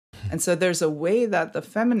And so there's a way that the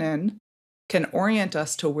feminine can orient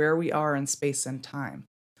us to where we are in space and time.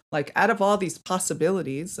 Like out of all these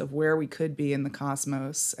possibilities of where we could be in the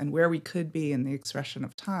cosmos and where we could be in the expression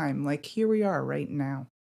of time, like here we are right now.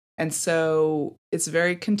 And so it's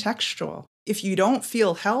very contextual. If you don't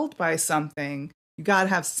feel held by something, you got to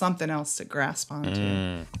have something else to grasp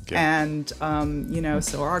onto. Okay. And,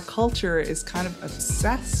 so our culture is kind of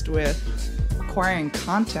obsessed with acquiring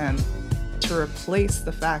content to replace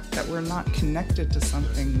the fact that we're not connected to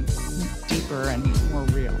something deeper and more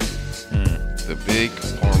real. The Big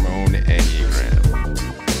Hormone Enneagram.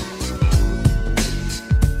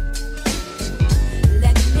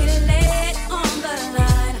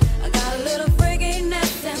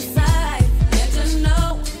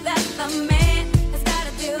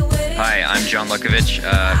 Hi, I'm John Lukovich,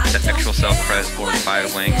 sexual self-pres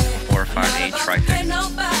 4-5 wing, 458 trifix.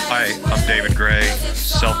 Hi, I'm David Gray,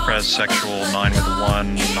 self-pres sexual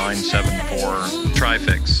 9-1, 974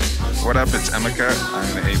 trifix. What up, it's Emeka.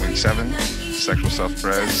 I'm an 8-7, sexual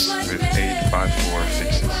self-pres with 854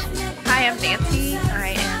 fixes. Hi, I'm Nancy.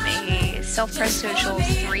 I am a self-pres social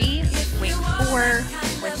 3, wing 4,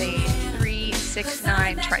 with a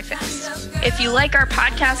 369 trifix. If you like our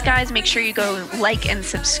podcast, guys, make sure you go like and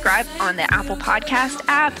subscribe on the Apple Podcast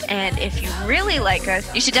app. And if you really like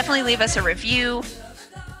us, you should definitely leave us a review.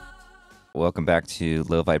 Welcome back to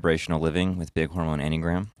Low Vibrational Living with Big Hormone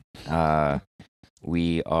Enneagram.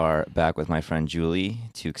 We are back with my friend Julie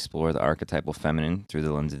to explore the archetypal feminine through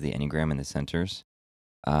the lens of the Enneagram and the centers.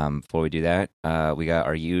 Before we do that, we got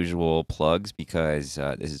our usual plugs because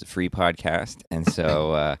this is a free podcast, and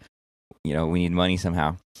so we need money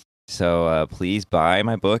somehow. So please buy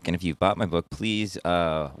my book, and if you've bought my book, please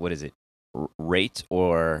rate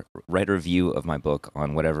or write a review of my book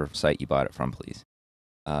on whatever site you bought it from, please.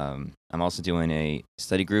 I'm also doing a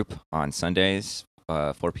study group on Sundays,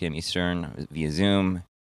 4 p.m. Eastern via Zoom.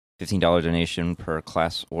 $15 donation per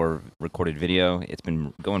class or recorded video. It's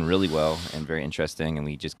been going really well and very interesting, and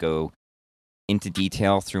we just go into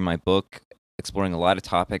detail through my book, exploring a lot of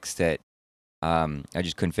topics that I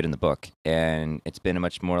just couldn't fit in the book. And it's been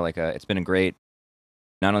it's been a great,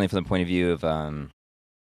 not only from the point of view of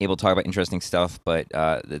able to talk about interesting stuff, but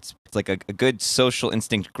it's like a good social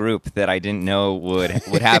instinct group that I didn't know would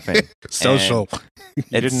happen. Social.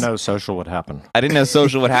 You didn't know social would happen. I didn't know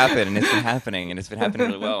social would happen, and it's been happening, and it's been happening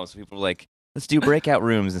really well. So people were like, let's do breakout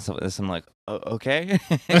rooms and stuff like this. I'm like, okay.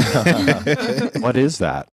 What is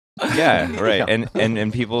that? Yeah, right.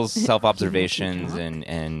 And people's self-observations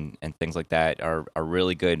and things like that are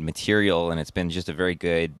really good material, and it's been just a very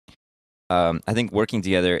good, I think working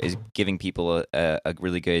together is giving people a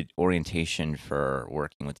really good orientation for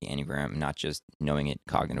working with the Enneagram, not just knowing it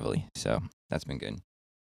cognitively. So that's been good.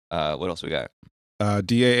 What else we got?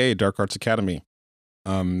 DAA, Dark Arts Academy.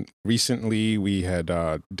 Recently, we had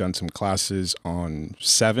done some classes on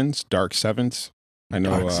sevens, dark sevens. I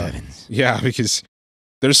know. Dark sevens. Yeah, because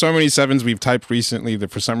there's so many sevens we've typed recently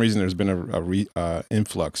that for some reason there's been a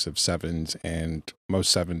influx of sevens, and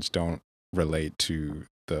most sevens don't relate to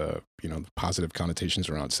the positive connotations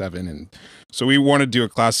around 7, and so we want to do a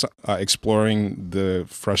class exploring the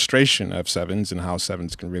frustration of 7s and how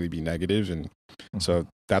 7s can really be negative, and so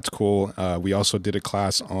that's cool. We also did a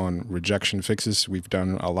class on rejection fixes. We've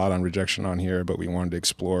done a lot on rejection on here, but we wanted to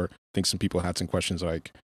explore. I think some people had some questions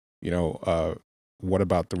like, what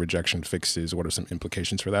about the rejection fixes? What are some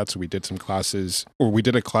implications for that? So we did some classes, or we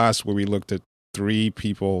did a class where we looked at 3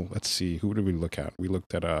 people. Let's see, who did we look at? We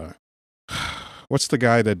looked at what's the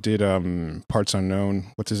guy that did Parts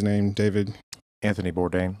Unknown? What's his name, David? Anthony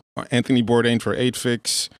Bourdain. Anthony Bourdain for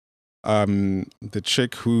 8fix. The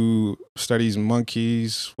chick who studies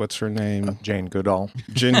monkeys, what's her name? Jane Goodall.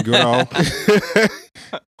 Jane Goodall.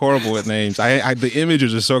 Horrible with names. I the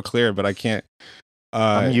images are so clear, but I can't.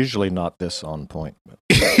 I'm usually not this on point.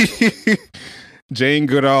 Jane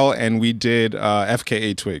Goodall, and we did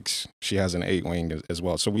FKA Twigs. She has an 8-wing as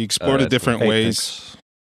well. So we explored the different ways.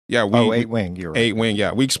 Yeah, 8-wing. You're right. 8-wing.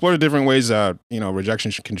 Yeah, we explored the different ways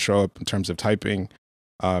rejection can show up in terms of typing,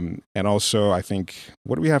 and also I think,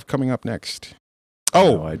 what do we have coming up next?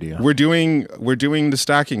 No idea. We're doing the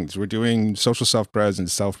stackings. We're doing social self-pres and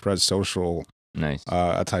self-pres social. Nice.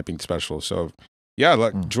 A typing special. So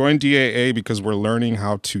yeah, join DAA because we're learning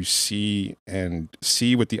how to see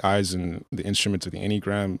with the eyes and the instruments of the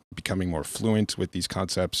Enneagram, becoming more fluent with these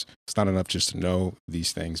concepts. It's not enough just to know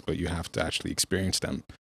these things, but you have to actually experience them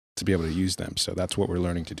to be able to use them. So that's what we're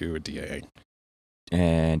learning to do with DAA.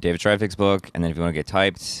 And David Trifig's book. And then if you want to get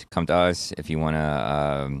typed, come to us. If you want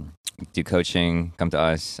to do coaching, come to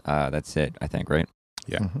us. That's it, I think, right?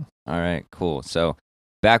 Yeah. Mm-hmm. All right, cool. So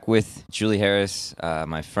back with Julie Harris,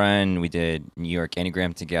 my friend. We did New York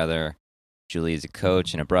Enneagram together. Julie is a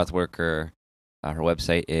coach and a breath worker. Her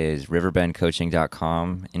website is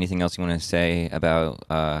riverbendcoaching.com. Anything else you want to say about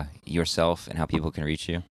yourself and how people can reach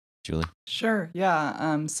you, Julie? Sure.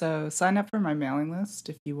 Yeah. So sign up for my mailing list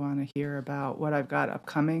if you want to hear about what I've got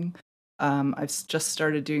upcoming. I've just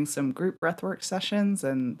started doing some group breathwork sessions,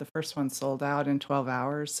 and the first one sold out in 12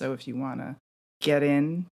 hours. So if you want to get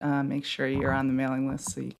in, make sure you're on the mailing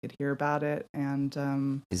list so you could hear about it.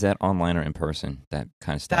 And is that online or in person? That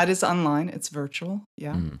kind of stuff. That is online. It's virtual.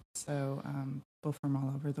 Yeah. So people from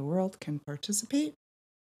all over the world can participate.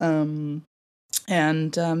 I'm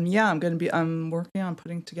working on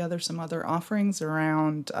putting together some other offerings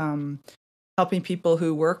around helping people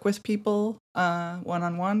who work with people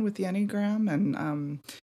one-on-one with the Enneagram, and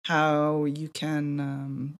how you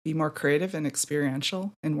can be more creative and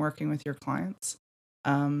experiential in working with your clients.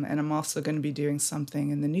 And I'm also going to be doing something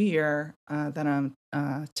in the new year that I'm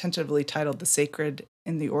tentatively titled The Sacred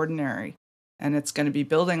in the Ordinary. And it's going to be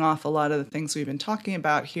building off a lot of the things we've been talking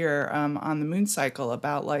about here on the moon cycle,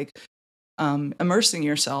 about like immersing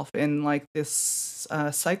yourself in like this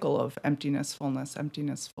cycle of emptiness, fullness,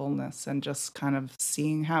 and just kind of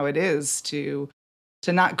seeing how it is to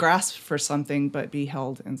not grasp for something, but be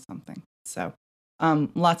held in something. So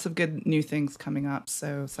lots of good new things coming up.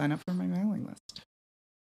 So sign up for my mailing list.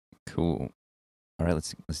 Cool. All right,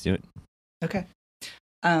 let's do it. Okay.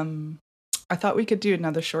 I thought we could do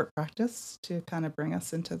another short practice to kind of bring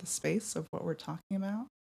us into the space of what we're talking about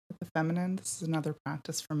with the feminine. This is another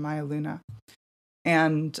practice from Maya Luna.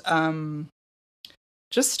 And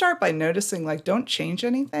just start by noticing, like, don't change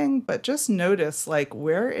anything, but just notice, like,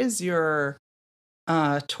 where is your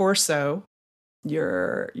torso,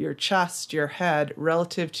 your chest, your head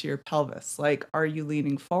relative to your pelvis? Like, are you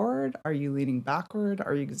leaning forward? Are you leaning backward?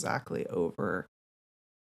 Are you exactly over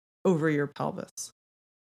your pelvis?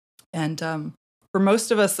 And for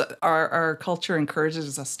most of us, our culture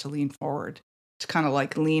encourages us to lean forward, to kind of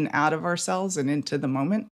like lean out of ourselves and into the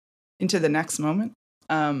moment, into the next moment,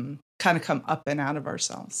 kind of come up and out of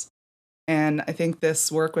ourselves. And I think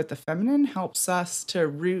this work with the feminine helps us to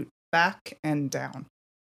root back and down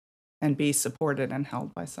and be supported and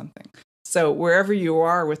held by something. So wherever you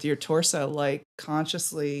are with your torso, like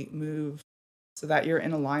consciously move so that you're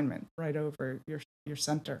in alignment right over your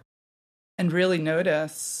center. And really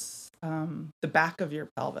notice the back of your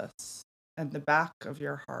pelvis and the back of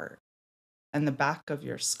your heart and the back of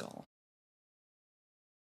your skull,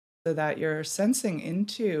 so that you're sensing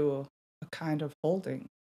into a kind of holding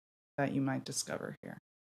that you might discover here.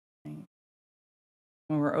 Right?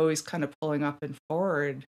 When we're always kind of pulling up and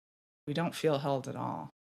forward, we don't feel held at all.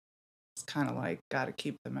 It's kind of like got to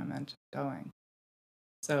keep the momentum going.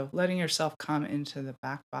 So letting yourself come into the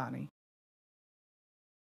back body.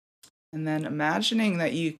 And then imagining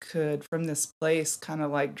that you could, from this place, kind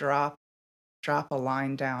of like drop a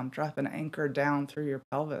line down, drop an anchor down through your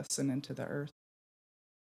pelvis and into the earth,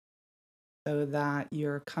 so that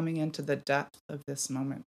you're coming into the depth of this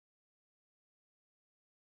moment.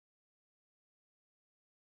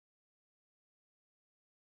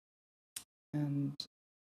 And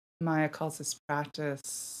Maya calls this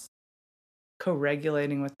practice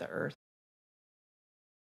co-regulating with the earth.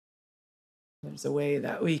 There's a way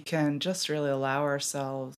that we can just really allow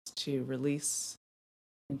ourselves to release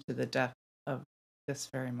into the depth of this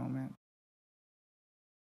very moment,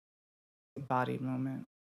 embodied moment.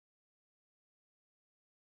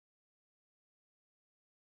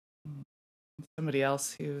 Somebody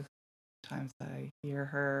else who times I hear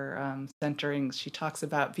her centering, she talks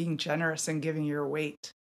about being generous and giving your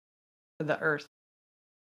weight to the earth,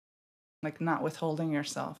 like not withholding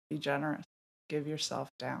yourself. Be generous, give yourself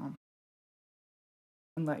down,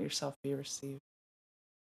 and let yourself be received.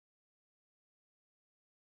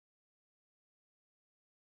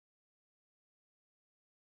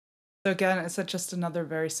 So again, it's just another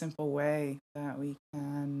very simple way that we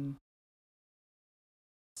can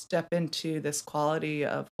step into this quality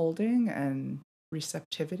of holding and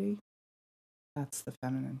receptivity. That's the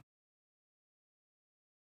feminine.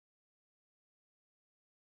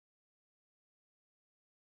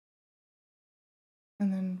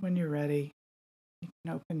 And then when you're ready, you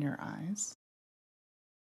can open your eyes.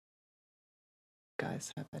 You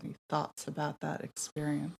guys have any thoughts about that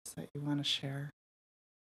experience that you want to share?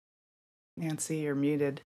 Nancy, you're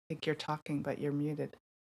muted. I think you're talking, but you're muted.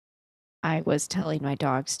 I was telling my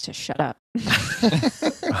dogs to shut up.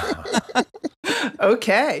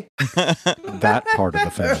 Okay. That part of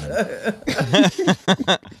the feminine.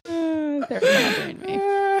 They're bothering me.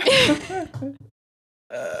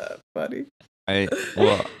 Buddy.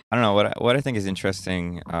 I don't know what I think is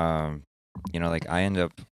interesting. Like I end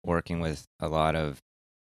up working with a lot of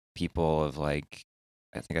people of like,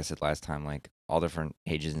 I think I said last time, like all different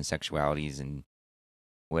ages and sexualities and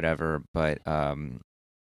whatever, but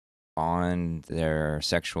on their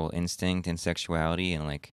sexual instinct and sexuality, and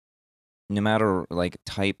like no matter like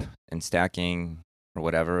type and stacking or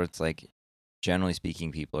whatever, it's like generally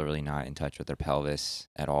speaking, people are really not in touch with their pelvis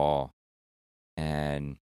at all.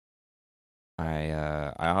 And I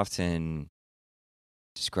often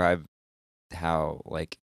describe how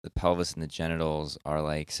like the pelvis and the genitals are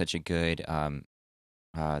like such a good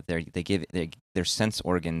they're sense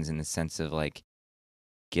organs in the sense of like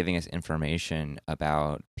giving us information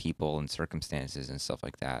about people and circumstances and stuff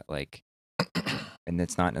like that, like and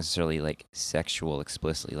it's not necessarily like sexual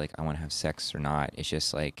explicitly, like I want to have sex or not. It's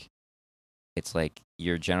just like it's like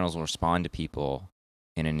your genitals will respond to people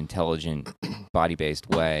in an intelligent body-based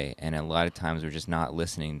way, and a lot of times we're just not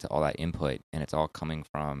listening to all that input, and it's all coming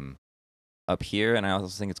from up here. And I also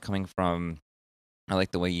think it's coming from, I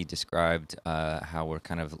like the way you described how we're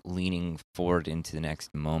kind of leaning forward into the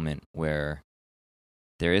next moment, where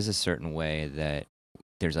there is a certain way that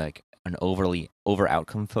there's like an over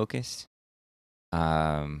outcome focused.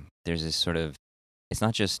 There's this sort of, it's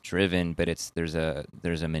not just driven, but there's a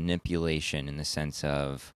manipulation in the sense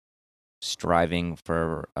of striving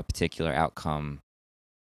for a particular outcome,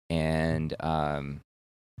 and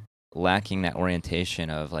lacking that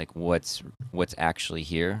orientation of like what's actually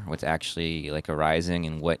here, what's actually like arising,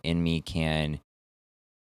 and what in me can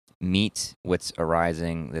meet what's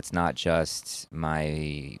arising. That's not just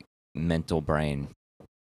my mental brain.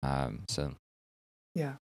 So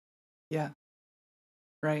Yeah. Yeah.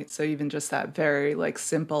 Right. So even just that very like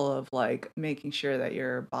simple of like making sure that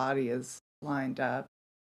your body is lined up.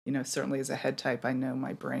 Certainly as a head type, I know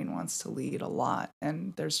my brain wants to lead a lot,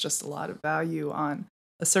 and there's just a lot of value on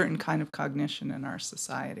a certain kind of cognition in our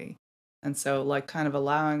society. And so like kind of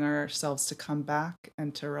allowing ourselves to come back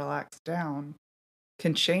and to relax down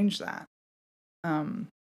can change that. And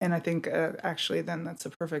I think actually then that's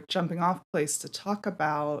a perfect jumping off place to talk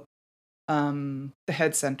about the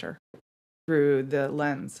head center through the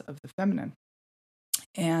lens of the feminine.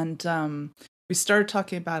 And we started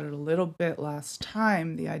talking about it a little bit last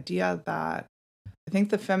time, the idea that I think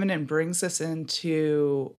the feminine brings us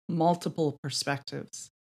into multiple perspectives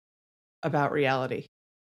about reality,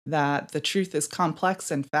 that the truth is complex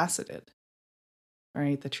and faceted,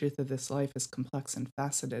 right? The truth of this life is complex and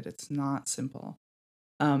faceted. It's not simple.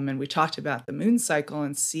 And we talked about the moon cycle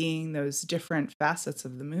and seeing those different facets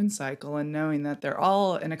of the moon cycle and knowing that they're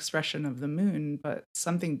all an expression of the moon, but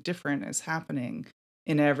something different is happening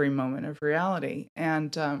in every moment of reality.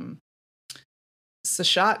 And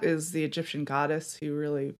Sashat is the Egyptian goddess who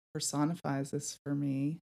really personifies this for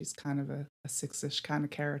me. She's kind of a six-ish kind of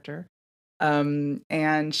character.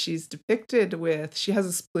 And she's depicted with, she has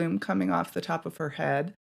this plume coming off the top of her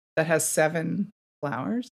head that has 7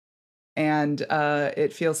 flowers. And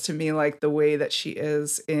it feels to me like the way that she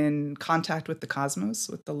is in contact with the cosmos,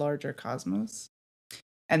 with the larger cosmos.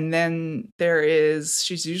 And then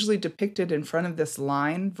she's usually depicted in front of this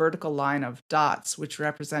vertical line of dots, which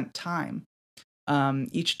represent time.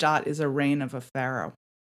 Each dot is a reign of a pharaoh.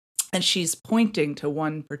 And she's pointing to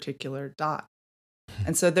one particular dot.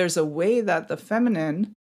 And so there's a way that the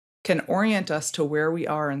feminine can orient us to where we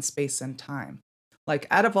are in space and time. Like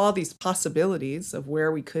out of all these possibilities of where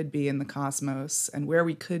we could be in the cosmos and where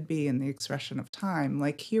we could be in the expression of time,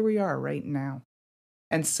 like here we are right now.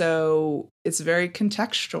 And so it's very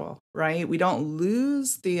contextual, right? We don't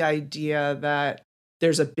lose the idea that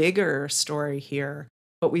there's a bigger story here,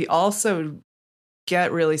 but we also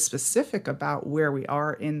get really specific about where we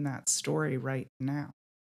are in that story right now,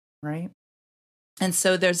 right? And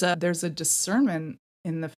so there's a discernment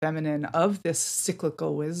in the feminine of this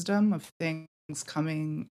cyclical wisdom of things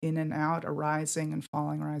coming in and out, arising and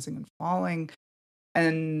falling, rising and falling.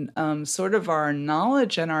 And sort of our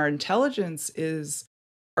knowledge and our intelligence is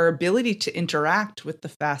our ability to interact with the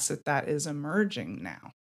facet that is emerging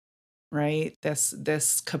now, right?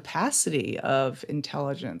 This capacity of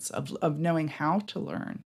intelligence, of knowing how to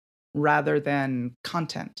learn rather than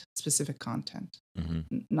specific content.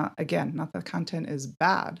 mm-hmm. Not that content is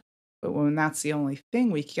bad, but when that's the only thing,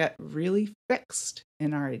 we get really fixed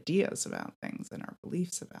in our ideas about things and our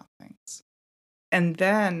beliefs about things. And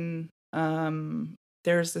then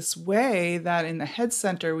there's this way that in the head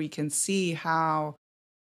center, we can see how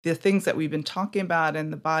the things that we've been talking about in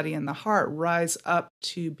the body and the heart rise up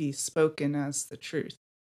to be spoken as the truth.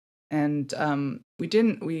 And we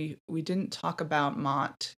didn't talk about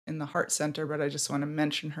Mott in the heart center, but I just want to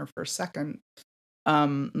mention her for a second.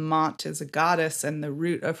 Ma'at is a goddess, and the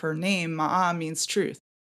root of her name, Ma'a, means truth.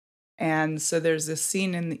 And so there's this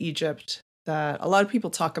scene in Egypt that a lot of people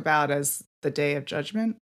talk about as the Day of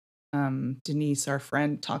Judgment. Denise, our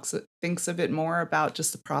friend, thinks of it more about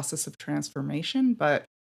just the process of transformation, but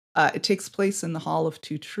it takes place in the Hall of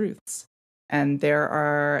Two Truths. And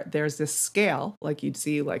there's this scale, like you'd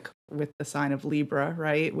see like with the sign of Libra,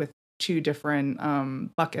 right? With two different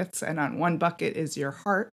buckets. And on one bucket is your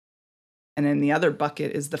heart. And in the other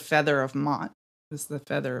bucket is the feather of Ma'at, is the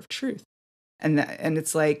feather of truth. And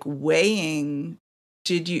it's like weighing,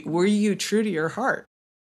 were you true to your heart?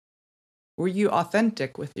 Were you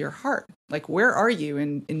authentic with your heart? Like, where are you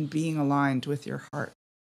in being aligned with your heart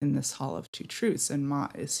in this Hall of Two Truths? And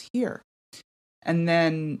Ma'at is here. And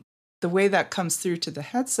then the way that comes through to the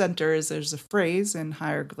head center is there's a phrase in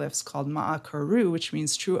hieroglyphs called Ma'a Karu, which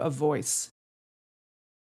means true of voice.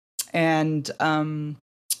 And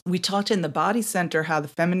we talked in the body center how the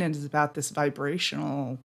feminine is about this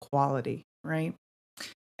vibrational quality, right?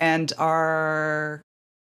 And our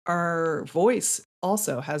voice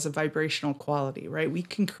also has a vibrational quality, right? We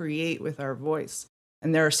can create with our voice.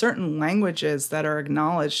 And there are certain languages that are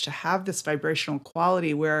acknowledged to have this vibrational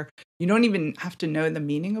quality where you don't even have to know the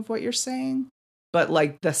meaning of what you're saying, but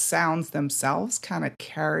like the sounds themselves kind of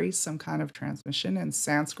carry some kind of transmission, and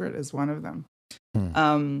Sanskrit is one of them.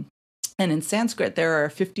 And in Sanskrit, there are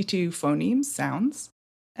 52 phonemes, sounds,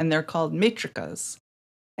 and they're called matrikas.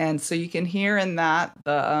 And so you can hear in that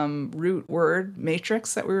the root word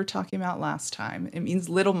matrix that we were talking about last time. It means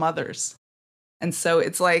little mothers. And so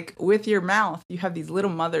it's like with your mouth, you have these little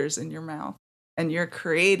mothers in your mouth, and you're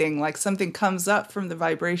creating, like, something comes up from the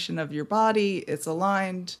vibration of your body. It's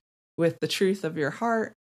aligned with the truth of your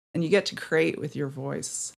heart, and you get to create with your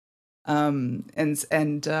voice.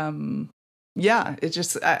 Yeah, it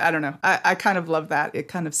just, I don't know. I kind of love that. It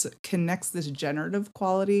kind of connects this generative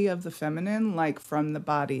quality of the feminine, like from the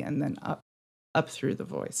body and then up through the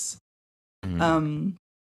voice.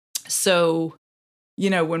 So, you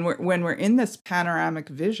know, when we're in this panoramic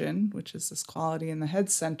vision, which is this quality in the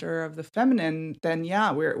head center of the feminine, then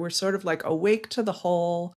yeah, we're sort of like awake to the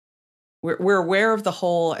whole. We're aware of the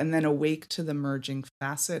whole, and then awake to the merging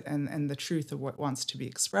facet and the truth of what wants to be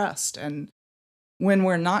expressed. And when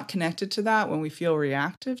we're not connected to that, when we feel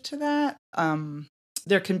reactive to that,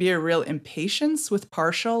 there can be a real impatience with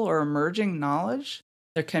partial or emerging knowledge.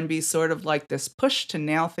 There can be sort of like this push to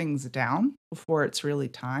nail things down before it's really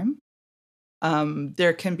time.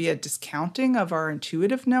 There can be a discounting of our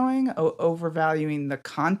intuitive knowing, overvaluing the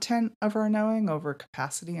content of our knowing over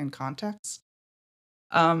capacity and context.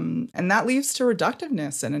 And that leads to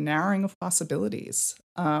reductiveness and a narrowing of possibilities.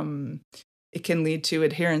 It can lead to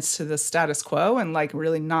adherence to the status quo and like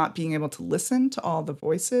really not being able to listen to all the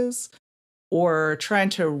voices, or trying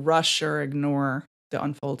to rush or ignore the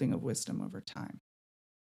unfolding of wisdom over time.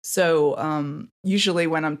 So usually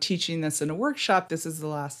when I'm teaching this in a workshop, this is the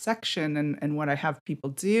last section. And what I have people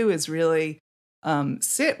do is really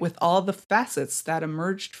sit with all the facets that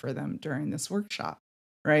emerged for them during this workshop,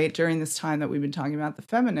 right? During this time that we've been talking about the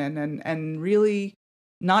feminine, and really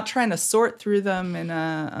not trying to sort through them in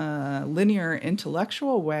a linear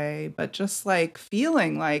intellectual way, but just like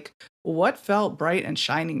feeling like what felt bright and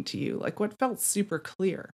shining to you, like what felt super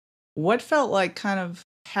clear, what felt like kind of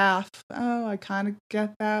half, oh, I kind of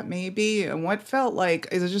get that maybe, and what felt like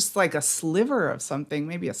is just like a sliver of something,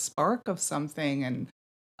 maybe a spark of something, and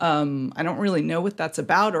I don't really know what that's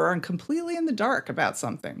about, or I'm completely in the dark about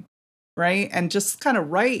something, right? And just kind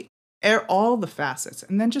of write all the facets,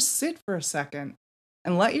 and then just sit for a second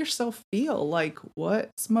and let yourself feel like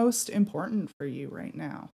what's most important for you right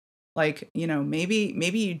now. Like, you know, maybe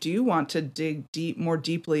you do want to dig more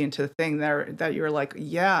deeply into the thing that you're like,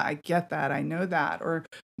 yeah, I get that, I know that. Or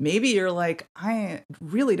maybe you're like, I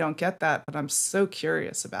really don't get that, but I'm so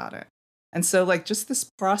curious about it. And so like just this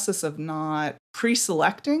process of not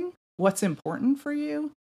pre-selecting what's important for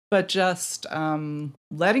you, but just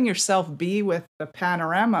letting yourself be with the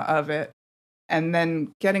panorama of it, and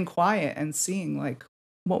then getting quiet and seeing like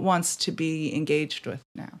what wants to be engaged with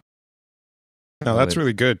now. No, that's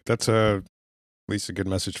really good. That's at least a good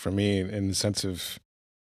message for me, in the sense of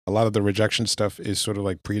a lot of the rejection stuff is sort of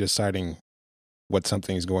like pre-deciding what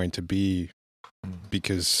something is going to be,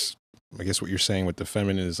 because I guess what you're saying with the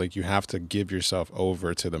feminine is like you have to give yourself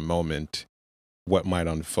over to the moment, what might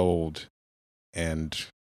unfold, and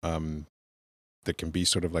there can be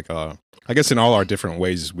sort of like I guess in all our different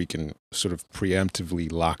ways we can sort of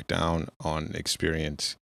preemptively lock down on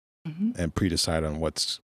experience and pre-decide on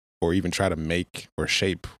what's, or even try to make or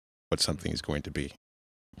shape what something is going to be.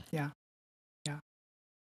 Yeah.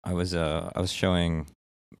 I was showing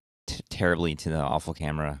terribly to the awful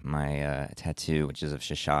camera my tattoo, which is of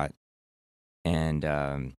Shashat.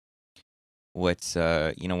 And what's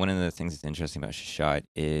one of the things that's interesting about Shashat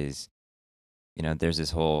is, there's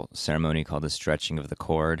this whole ceremony called the stretching of the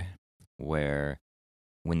cord, where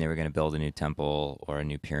when they were going to build a new temple or a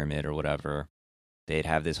new pyramid or whatever, they'd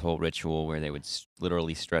have this whole ritual where they would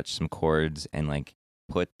literally stretch some cords and like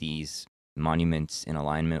put these monuments in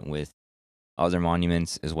alignment with other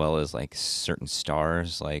monuments, as well as like certain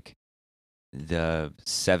stars, like the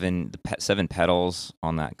seven petals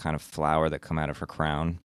on that kind of flower that come out of her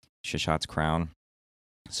crown, Shashat's crown.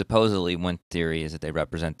 Supposedly, one theory is that they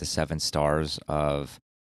represent the 7 stars of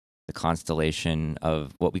the constellation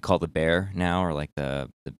of what we call the Bear now, or like the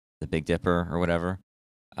Big Dipper or whatever.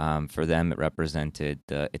 For them, it represented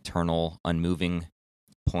the eternal, unmoving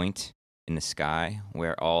point in the sky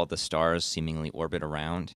where all the stars seemingly orbit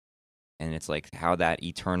around. And it's like how that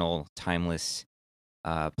eternal, timeless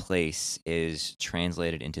place is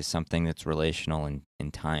translated into something that's relational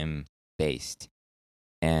and time-based.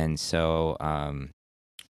 And so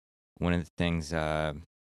one of the things that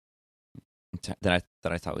I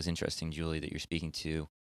thought was interesting, Julie, that you're speaking to,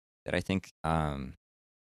 that I think that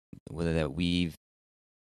we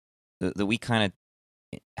kind of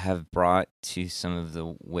have brought to some of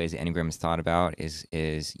the ways the Enneagram is thought about is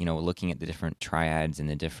looking at the different triads and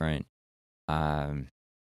the different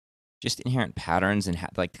just inherent patterns, and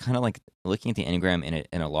kind of like looking at the Enneagram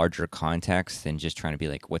in a larger context than just trying to be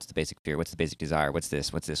like, what's the basic fear, what's the basic desire, what's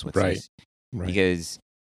this, what's Right. this, because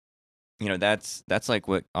that's like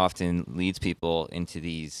what often leads people into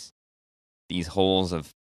these holes of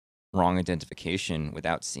wrong identification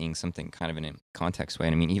without seeing something kind of in a context way.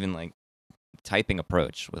 And I mean, even like typing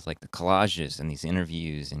approach with like the collages and these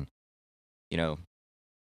interviews, and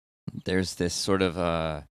there's this sort of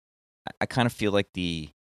I kind of feel like the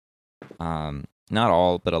not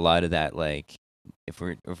all, but a lot of that, like if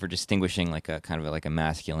we're distinguishing like a kind of like a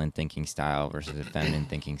masculine thinking style versus a feminine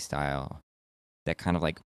thinking style, that kind of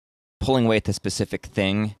like pulling away at the specific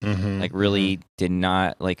thing, like really did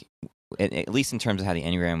not, like at least in terms of how the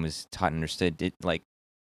Enneagram was taught and understood,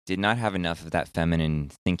 did not have enough of that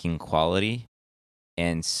feminine thinking quality.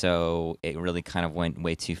 And so it really kind of went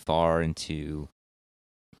way too far into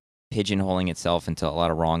pigeonholing itself into a lot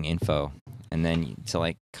of wrong info. And then to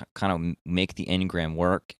like kind of make the Enneagram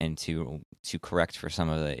work and to correct for some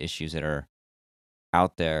of the issues that are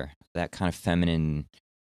out there, that kind of feminine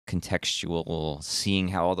contextual, seeing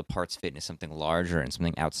how all the parts fit into something larger and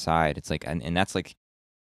something outside. It's like, and that's like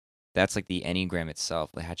the Enneagram itself.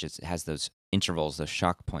 It has those intervals, those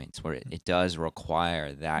shock points, where it does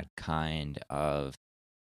require that kind of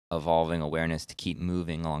evolving awareness to keep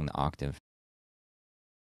moving along the octave.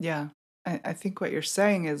 Yeah. I think what you're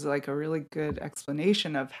saying is like a really good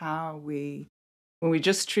explanation of how when we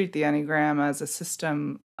just treat the Enneagram as a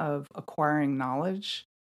system of acquiring knowledge,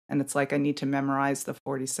 and it's like I need to memorize the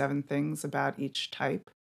 47 things about each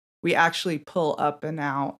type, we actually pull up and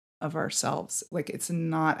out of ourselves. Like it's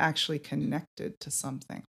not actually connected to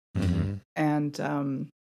something. And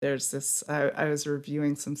there's this, I was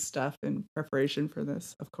reviewing some stuff in preparation for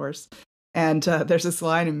this, of course. And there's this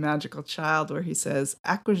line in Magical Child where he says,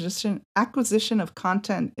 acquisition of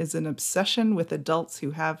content is an obsession with adults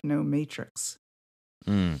who have no matrix.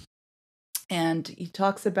 And he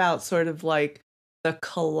talks about sort of like the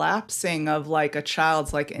collapsing of like a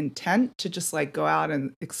child's like intent to just like go out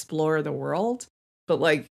and explore the world. But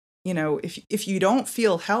like, if you don't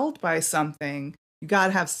feel held by something, you got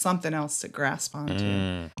to have something else to grasp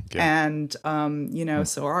onto. And,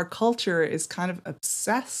 so our culture is kind of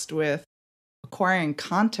obsessed with acquiring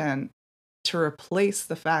content to replace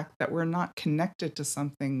the fact that we're not connected to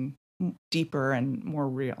something deeper and more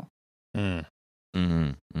real. Yeah,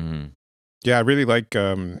 I really like,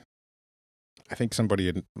 I think somebody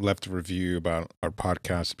had left a review about our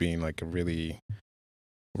podcast being like a really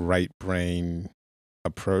right brain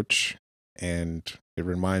approach. And it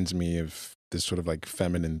reminds me of this sort of like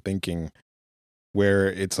feminine thinking where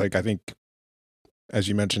it's like, I think, as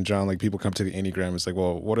you mentioned, John, like people come to the Enneagram, it's like,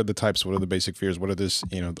 well, what are the types? What are the basic fears? What are this,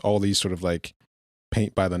 all these sort of like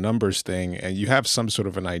paint by the numbers thing. And you have some sort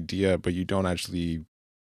of an idea, but you don't actually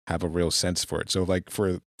have a real sense for it. So like,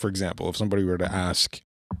 for example, if somebody were to ask,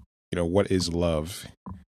 what is love?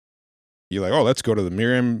 You're like, oh, let's go to the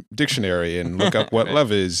Merriam dictionary and look up what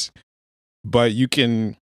love is. But you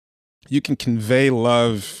can convey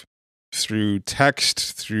love through text,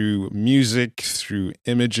 through music, through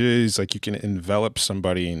images. Like you can envelop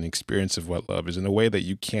somebody in the experience of what love is in a way that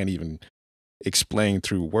you can't even explain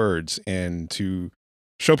through words. And to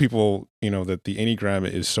show people, that the Enneagram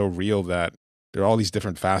is so real that there are all these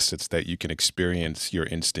different facets that you can experience your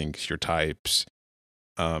instincts, your types,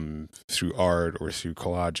 through art or through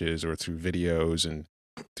collages or through videos and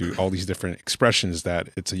through all these different expressions that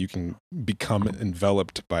you can become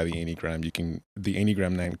enveloped by the Enneagram. The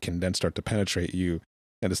Enneagram can then start to penetrate you,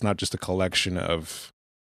 and it's not just a collection of,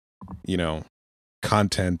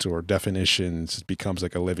 content or definitions. It becomes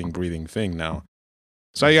like a living, breathing thing now.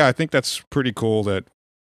 So yeah, I think that's pretty cool that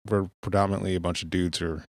we're predominantly a bunch of dudes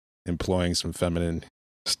who are employing some feminine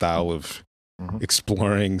style of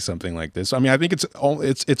exploring something like this. I mean, I think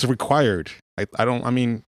it's required.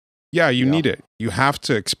 You need it. You have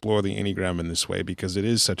to explore the Enneagram in this way because it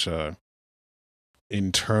is such a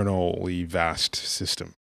internally vast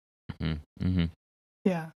system.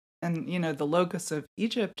 Yeah. And, the logos of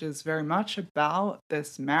Egypt is very much about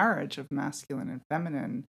this marriage of masculine and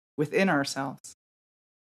feminine within ourselves.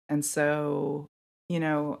 And so,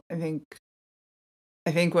 I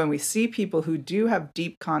think when we see people who do have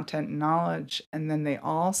deep content knowledge, and then they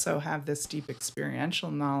also have this deep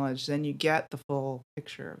experiential knowledge, then you get the full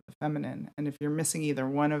picture of the feminine. And if you're missing either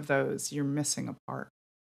one of those, you're missing a part.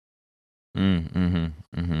 Yeah,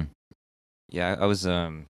 I was,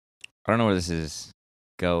 I don't know where this is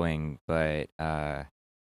going, but, and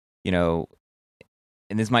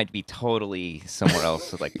this might be totally somewhere else,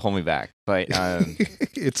 so like pull me back. But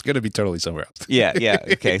it's gonna be totally somewhere else. Yeah.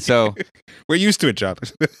 Okay, so we're used to it, John.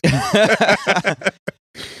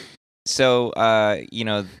 So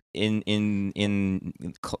in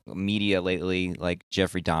media lately, like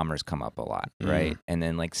Jeffrey Dahmer's come up a lot, right? And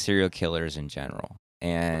then like serial killers in general.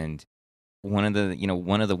 And one of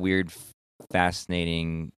the weird,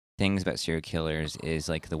 fascinating things about serial killers is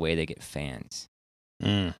like the way they get fans.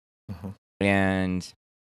 And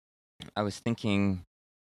I was thinking,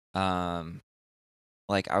 I'm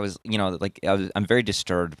very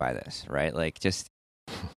disturbed by this, right? Like, just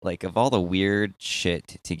like of all the weird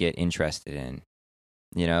shit to get interested in,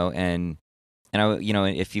 and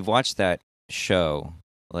if you've watched that show,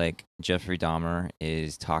 like Jeffrey Dahmer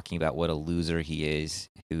is talking about what a loser he is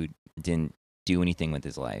who didn't do anything with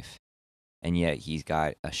his life, and yet he's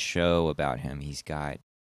got a show about him. He's got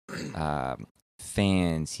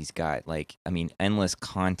fans. He's got endless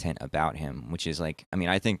content about him, which is like,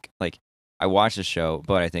 I think like I watched the show,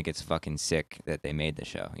 but I think it's fucking sick that they made the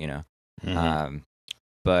show,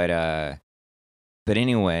 But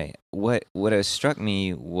anyway, what has struck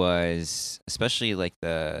me was especially like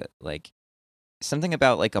something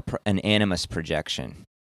about like an animus projection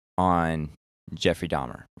on Jeffrey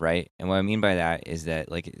Dahmer, right? And what I mean by that is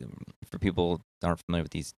that, like, for people that aren't familiar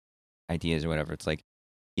with these ideas or whatever, it's like,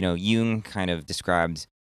 Jung kind of describes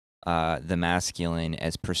the masculine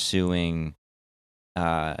as pursuing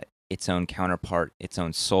its own counterpart, its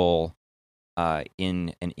own soul,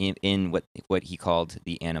 in what he called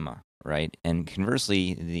the anima, right? And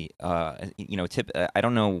conversely, the I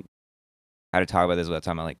don't know how to talk about this without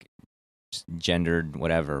talking about like just gendered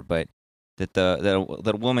whatever, but that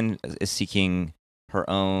that a woman is seeking her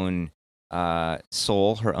own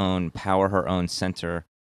soul, her own power, her own center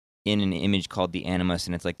in an image called the animus,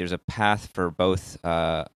 and it's like there's a path for both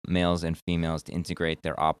males and females to integrate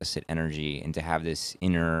their opposite energy and to have this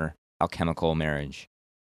inner alchemical marriage.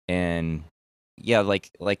 And yeah,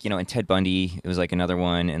 like in Ted Bundy, it was like another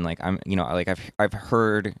one, and like I've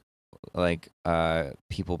heard like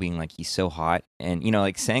people being like, he's so hot, and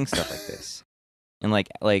like saying stuff like this, and like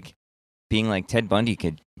being like, Ted Bundy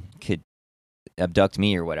could abduct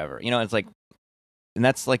me or whatever, it's like, and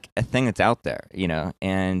that's like a thing that's out there,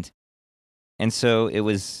 and so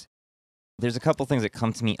there's a couple things that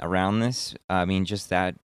come to me around this. Just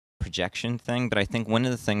that projection thing, but I think one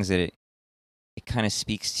of the things that it kind of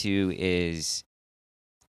speaks to is,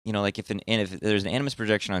 like if there's an animus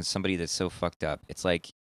projection on somebody that's so fucked up, it's like,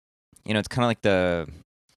 it's kind of like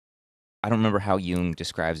I don't remember how Jung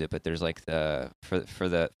describes it, but there's like for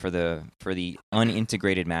the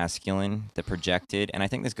unintegrated masculine, the projected, and I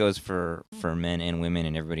think this goes for men and women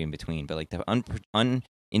and everybody in between, but like the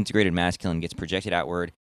unintegrated masculine gets projected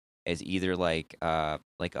outward as either like a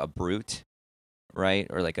brute, right,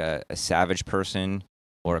 or like a savage person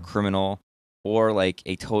or a criminal, or like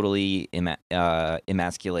a totally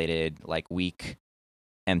emasculated, like weak,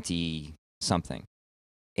 empty something.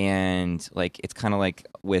 And like it's kind of like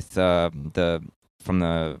with from the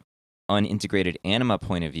unintegrated anima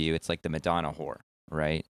point of view, it's like the Madonna whore,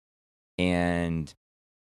 right? And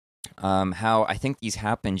how I think these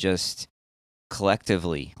happen just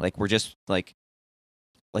collectively, like we're just like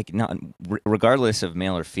not regardless of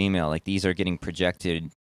male or female, like these are getting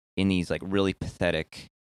projected in these like really pathetic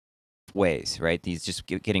ways, right? These just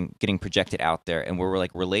getting projected out there, and we're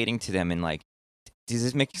like relating to them in like Does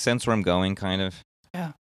this make sense where I'm going, kind of?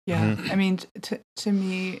 Yeah. Mhm. I mean, to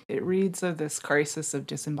me, it reads of this crisis of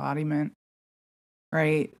disembodiment,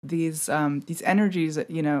 right? These energies,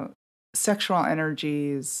 sexual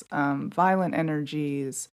energies, violent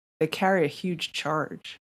energies, they carry a huge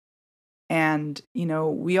charge. And,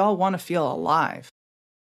 we all want to feel alive.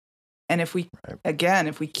 And if we, Right. again,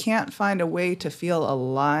 if we can't find a way to feel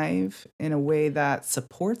alive in a way that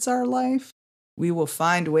supports our life, we will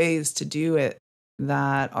find ways to do it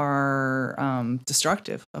that are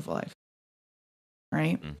destructive of life.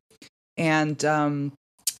 Right. Mm. And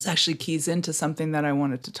this actually keys into something that I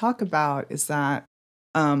wanted to talk about is that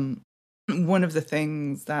one of the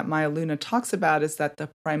things that Maya Luna talks about is that the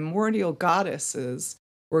primordial goddesses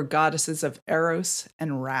were goddesses of Eros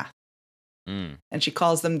and wrath. Mm. And she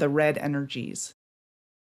calls them the red energies.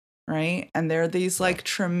 Right. And they're these like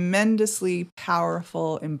tremendously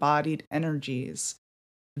powerful embodied energies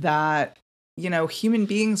that, human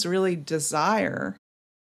beings really desire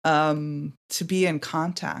to be in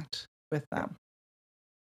contact with them.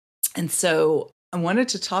 And so I wanted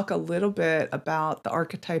to talk a little bit about the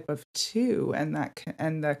archetype of 2 and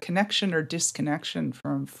the connection or disconnection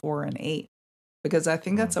from 4 and 8, because I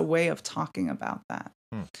think that's a way of talking about that.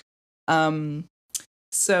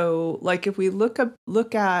 So like if we look at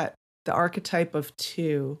the archetype of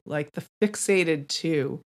 2, like the fixated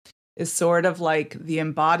 2 is sort of like the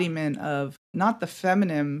embodiment of not the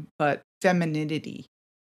feminine, but femininity,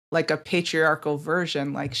 like a patriarchal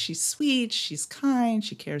version. Like she's sweet, she's kind,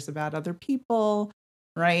 she cares about other people,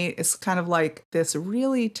 right? It's kind of like this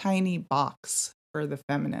really tiny box for the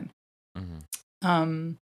feminine.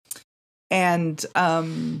 Mm-hmm.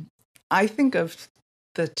 I think of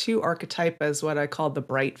the 2 archetype as what I call the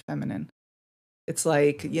bright feminine. It's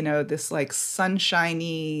like, this like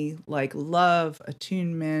sunshiny, like love,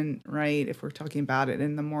 attunement, right? If we're talking about it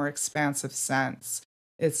in the more expansive sense,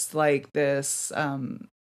 it's like this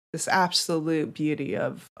this absolute beauty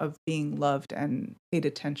of being loved and paid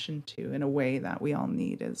attention to in a way that we all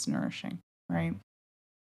need is nourishing, right?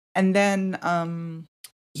 And then,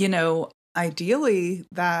 ideally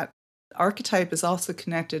that archetype is also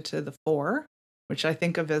connected to the 4, which I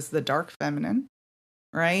think of as the dark feminine,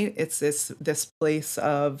 right? It's this place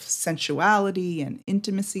of sensuality and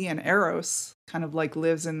intimacy, and Eros kind of like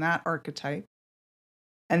lives in that archetype.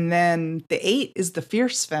 And then the 8 is the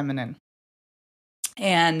fierce feminine.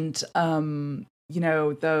 And, the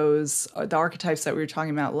archetypes that we were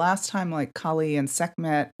talking about last time, like Kali and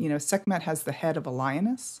Sekhmet, Sekhmet has the head of a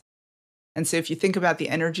lioness. And so if you think about the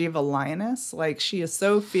energy of a lioness, like she is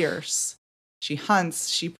so fierce, she hunts,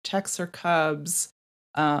 she protects her cubs,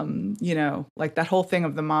 like that whole thing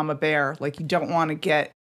of the mama bear, like you don't want to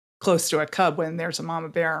get close to a cub when there's a mama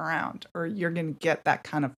bear around, or you're going to get that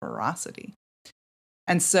kind of ferocity.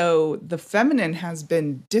 And so the feminine has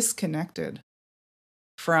been disconnected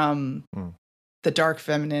from the dark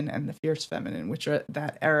feminine and the fierce feminine, which are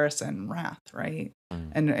that Eros and wrath, right?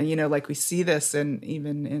 And like we see this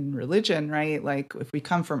even in religion, right? Like if we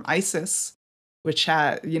come from Isis, which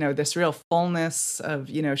had, this real fullness of,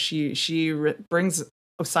 she brings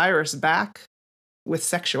Osiris back with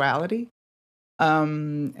sexuality.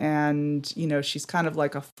 And, she's kind of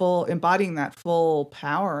like embodying that full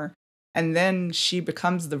power. And then she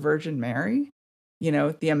becomes the Virgin Mary,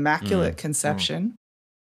 the Immaculate Conception,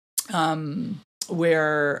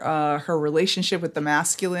 where her relationship with the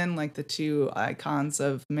masculine, like the 2 icons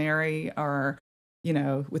of Mary are,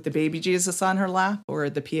 with the baby Jesus on her lap, or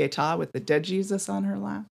the Pietà with the dead Jesus on her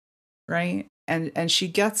lap, right? And she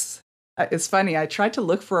gets, it's funny, I tried to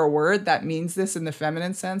look for a word that means this in the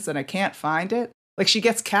feminine sense, and I can't find it. Like she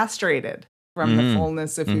gets castrated from the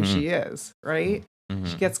fullness of who she is, right?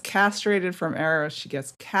 She gets castrated from Eros, she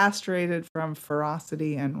gets castrated from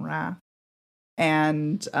ferocity and wrath.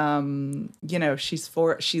 And, she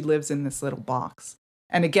lives in this little box.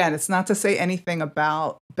 And again, it's not to say anything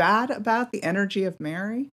bad about the energy of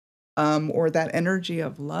Mary, or that energy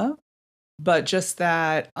of love, but just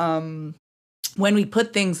that when we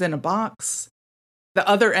put things in a box, the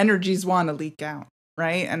other energies want to leak out,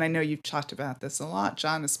 right? And I know you've talked about this a lot,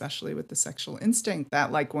 John, especially with the sexual instinct,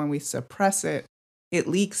 that like when we suppress it, it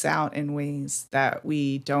leaks out in ways that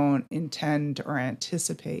we don't intend or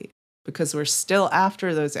anticipate, because we're still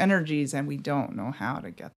after those energies and we don't know how to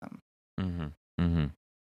get them.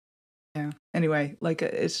 Yeah. Anyway, like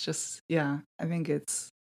it's just, I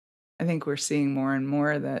think we're seeing more and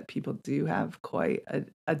more that people do have quite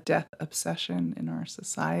a death obsession in our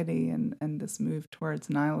society, and this move towards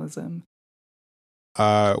nihilism.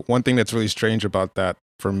 One thing that's really strange about that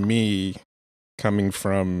for me, coming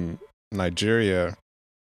from Nigeria,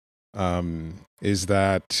 is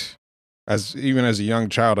that even as a young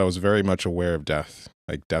child, I was very much aware of death.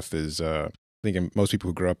 Like death is, I think most people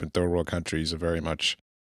who grew up in third world countries are very much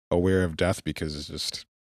aware of death because it's just,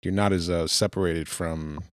 you're not as separated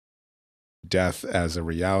from death as a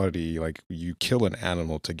reality. Like you kill an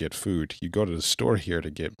animal to get food. You go to the store here to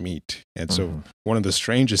get meat. And so one of the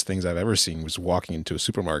strangest things I've ever seen was walking into a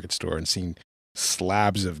supermarket store and seeing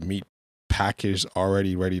slabs of meat packaged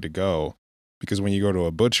already ready to go. Because when you go to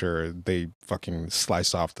a butcher, they fucking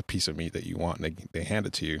slice off the piece of meat that you want and they hand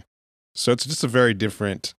it to you. So it's just a very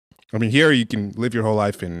different, I mean, here you can live your whole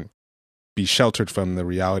life and be sheltered from the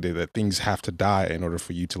reality that things have to die in order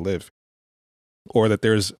for you to live, or that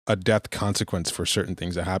there's a death consequence for certain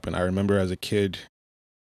things that happen. I remember as a kid,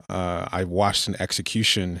 I watched an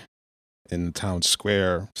execution in the town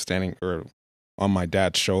square, standing or on my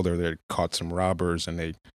dad's shoulder. They caught some robbers and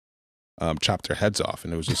they chopped their heads off,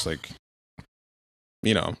 and it was just like,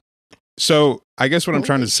 you know. So I guess what I'm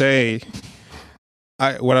trying to say,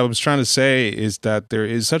 what I was trying to say is that there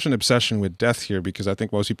is such an obsession with death here because I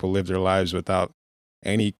think most people live their lives without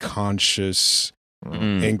any conscious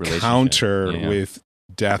encounter with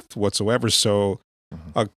death whatsoever. So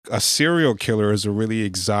a serial killer is a really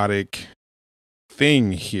exotic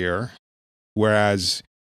thing here, whereas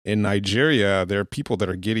in Nigeria there are people that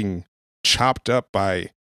are getting chopped up by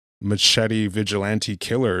machete vigilante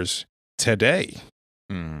killers today.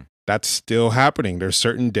 That's still happening. There's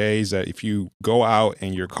certain days that if you go out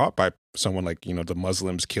and you're caught by someone like, you know, the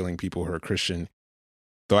Muslims killing people who are Christian,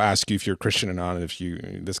 they'll ask you if you're Christian or not. And if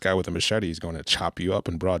this guy with a machete is going to chop you up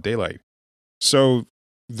in broad daylight. So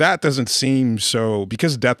that doesn't seem so,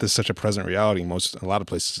 because death is such a present reality in a lot of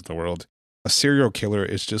places in the world. A serial killer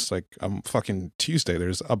is just like fucking Tuesday.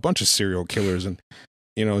 There's a bunch of serial killers, and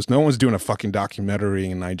you know, no one's doing a fucking documentary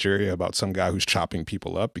in Nigeria about some guy who's chopping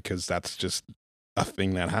people up because that's just a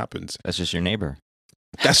thing that happens. That's just your neighbor.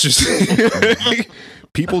 That's just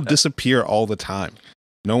people disappear all the time.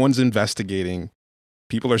 No one's investigating.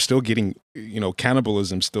 People are still getting, you know,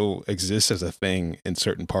 cannibalism still exists as a thing in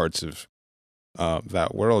certain parts of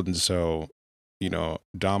that world. And so, you know,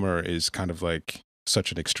 Dahmer is kind of like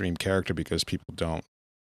such an extreme character because people don't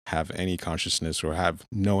have any consciousness or have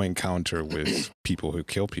no encounter with people who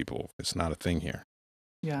kill people. It's not a thing here.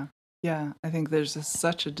 Yeah. Yeah, I think there's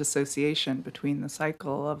such a dissociation between in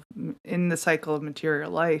the cycle of material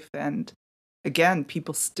life, and again,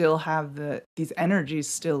 people still have these energies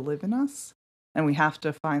still live in us, and we have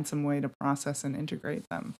to find some way to process and integrate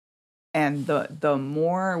them. And the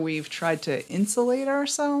more we've tried to insulate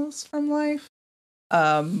ourselves from life,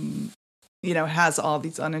 you know, has all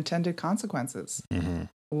these unintended consequences,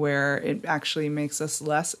 where it actually makes us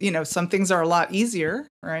less. You know, some things are a lot easier,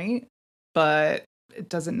 right? But it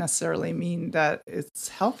doesn't necessarily mean that it's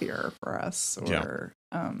healthier for us or,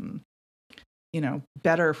 you know,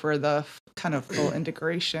 better for the kind of full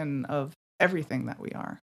integration of everything that we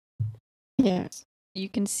are. Yes. You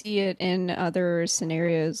can see it in other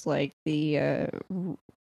scenarios like the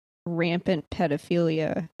rampant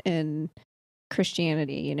pedophilia in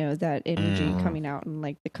Christianity, you know, that energy coming out and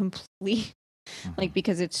like the complete, like,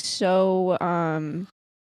 because it's so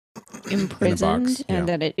imprisoned and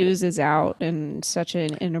that it oozes out in such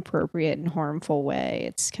an inappropriate and harmful way.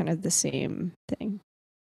 It's kind of the same thing.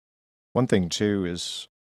 One thing too is,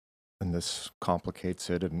 and this complicates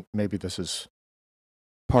it, and maybe this is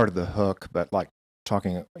part of the hook, but like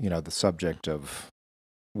talking, you know, the subject of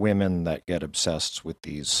women that get obsessed with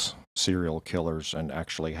these serial killers and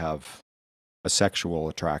actually have a sexual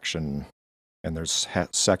attraction and there's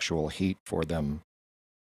sexual heat for them,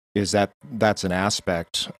 is that's an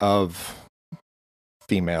aspect of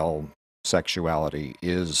female sexuality,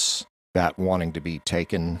 is that wanting to be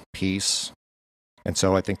taken piece. And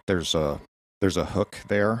so I think there's a hook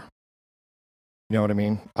there. You know what I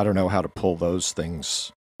mean? I don't know how to pull those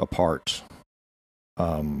things apart.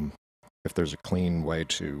 If there's a clean way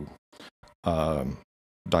to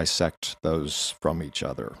dissect those from each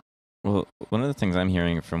other. Well, one of the things I'm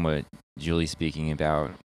hearing from what Julie's speaking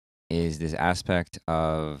about is this aspect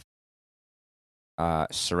of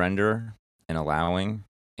surrender and allowing,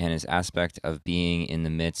 and this aspect of being in the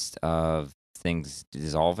midst of things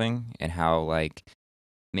dissolving, and how, like,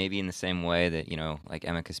 maybe in the same way that, you know, like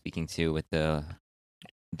Emeka speaking to with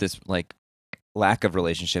this like lack of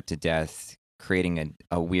relationship to death, creating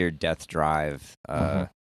a weird death drive,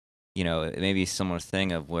 you know, it may be a similar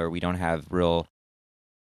thing of where we don't have real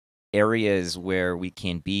areas where we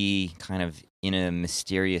can be kind of in a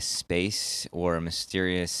mysterious space or a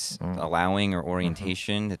mysterious allowing or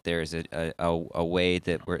orientation, that there's a way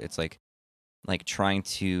that where it's like trying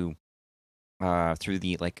to through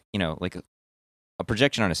the, like, you know, like a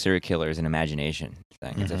projection on a serial killer is an imagination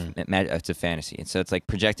thing. It's a fantasy, and so it's like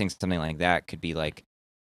projecting something like that could be like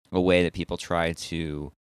a way that people try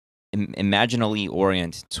to imaginally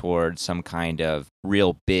orient towards some kind of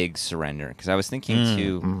real big surrender. Because I was thinking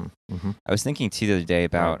too, I was thinking too the other day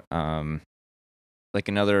about like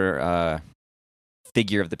another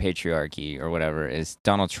figure of the patriarchy or whatever is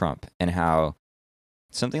Donald Trump, and how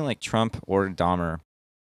something like Trump or Dahmer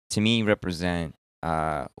to me represent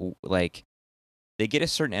like they get a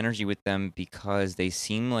certain energy with them because they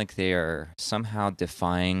seem like they are somehow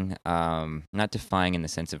defying, not defying in the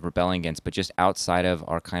sense of rebelling against, but just outside of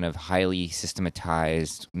our kind of highly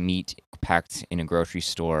systematized meat packed in a grocery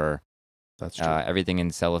store. That's true. Everything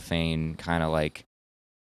in cellophane, kind of like,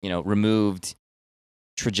 removed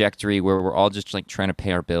trajectory where we're all just like trying to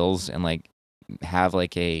pay our bills and like have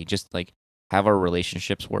like have our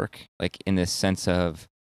relationships work, like in this sense of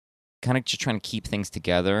kind of just trying to keep things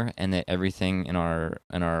together, and that everything in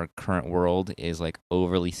our current world is like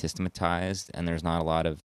overly systematized, and there's not a lot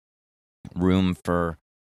of room for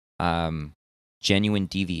genuine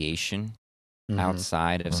deviation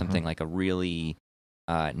outside of something like a really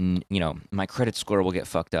my credit score will get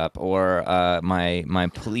fucked up, or my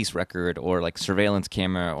police record, or like surveillance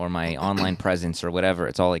camera, or my online presence, or whatever.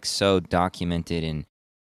 It's all like so documented and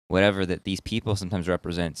whatever, that these people sometimes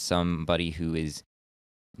represent somebody who is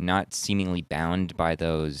not seemingly bound by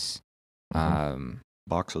those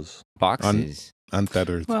boxes.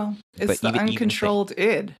 Unfettered. Well, it's But the even uncontrolled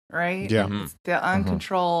id, right? Yeah. It's the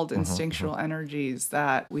uncontrolled instinctual energies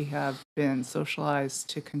that we have been socialized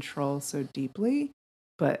to control so deeply.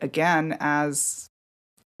 But again, as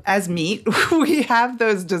meat, we have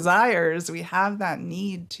those desires, we have that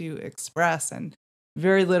need to express, and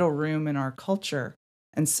very little room in our culture.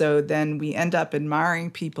 And so then we end up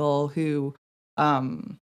admiring people who are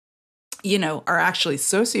actually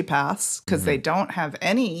sociopaths because they don't have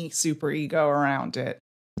any superego around it,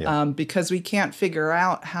 because we can't figure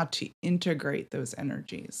out how to integrate those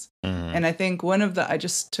energies. And I think I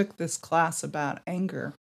just took this class about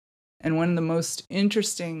anger, and one of the most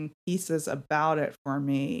interesting pieces about it for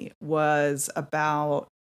me was about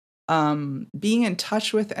being in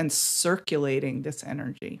touch with and circulating this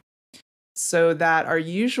energy. So that our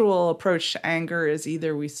usual approach to anger is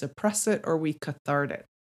either we suppress it or we cathartic it.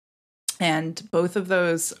 And both of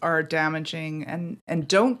those are damaging and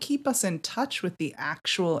don't keep us in touch with the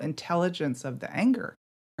actual intelligence of the anger,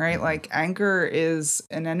 right? Like anger is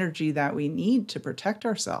an energy that we need to protect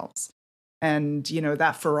ourselves. And,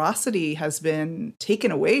 that ferocity has been taken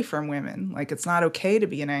away from women. Like it's not okay to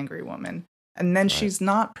be an angry woman. And then she's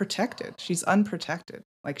not protected. She's unprotected.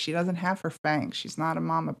 Like she doesn't have her fangs. She's not a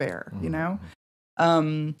mama bear,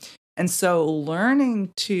 And so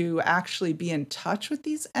learning to actually be in touch with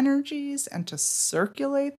these energies and to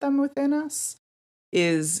circulate them within us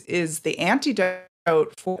is the antidote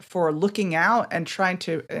for looking out and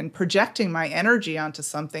and projecting my energy onto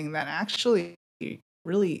something that actually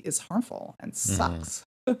really is harmful and sucks.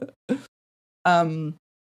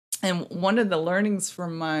 And one of the learnings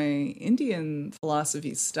from my Indian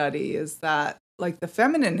philosophy study is that like the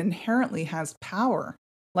feminine inherently has power.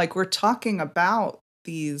 Like we're talking about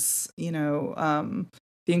these, the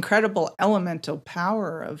incredible elemental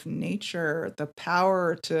power of nature, the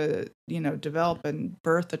power to, develop and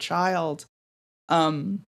birth a child.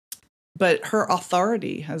 But her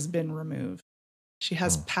authority has been removed. She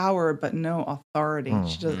has power, but no authority.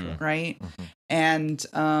 She doesn't, right? And,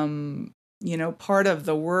 part of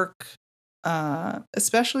the work,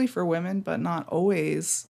 especially for women, but not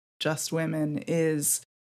always just women, is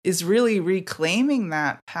really reclaiming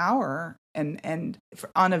that power and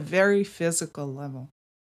on a very physical level,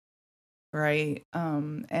 right?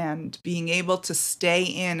 And being able to stay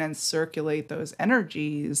in and circulate those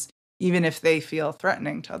energies, even if they feel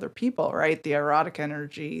threatening to other people, right? The erotic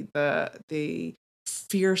energy, the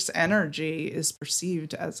fierce energy is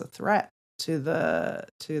perceived as a threat to the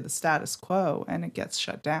status quo, and it gets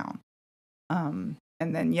shut down. And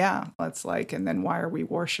then and then why are we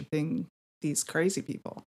worshiping these crazy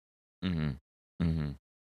people?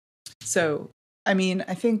 So, I mean,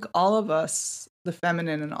 I think all of us, the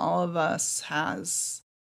feminine in all of us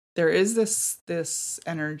there is this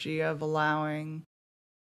energy of allowing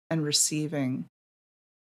and receiving,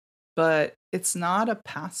 but it's not a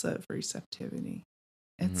passive receptivity.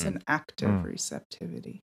 It's an active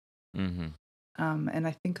receptivity. And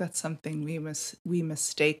I think that's something we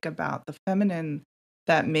mistake about the feminine,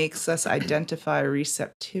 that makes us identify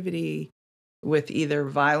receptivity with either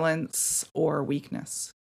violence or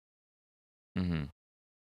weakness.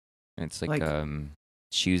 It's like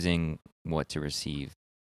choosing what to receive.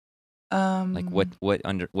 Like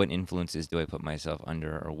what influences do I put myself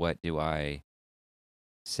under, or what do I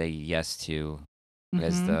say yes to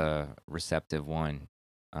as Mhm. the receptive one?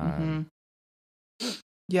 Mhm.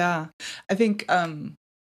 Yeah. I think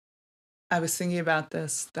I was thinking about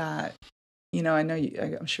this, that, I know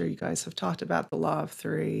I'm sure you guys have talked about the law of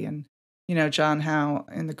three, and, John, how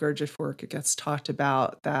in the Gurdjieff work it gets talked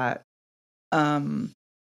about that um,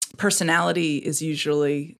 personality is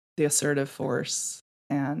usually the assertive force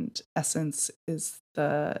and essence is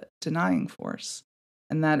the denying force.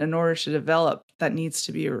 And that in order to develop, that needs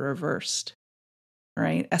to be reversed,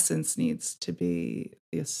 right? Essence needs to be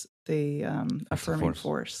the affirming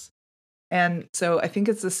force. And so I think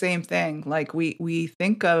it's the same thing. Like we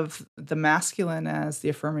think of the masculine as the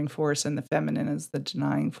affirming force and the feminine as the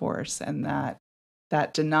denying force, and that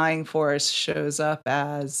denying force shows up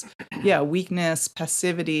as weakness,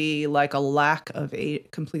 passivity, like a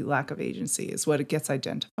complete lack of agency is what it gets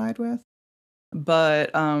identified with.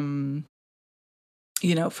 But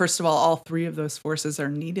first of all three of those forces are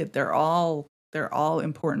needed. They're all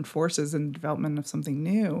important forces in the development of something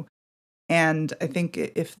new. And I think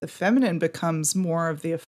if the feminine becomes more of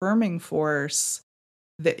the affirming force,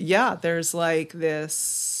 there's like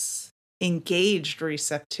this engaged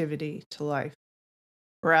receptivity to life,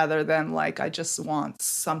 rather than like, I just want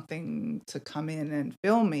something to come in and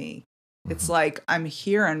fill me. It's like, I'm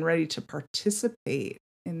here and ready to participate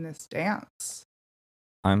in this dance.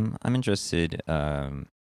 I'm interested,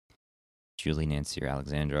 Julie, Nancy, or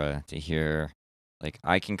Alexandra, to hear, like,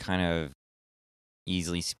 I can kind of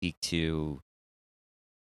easily speak to,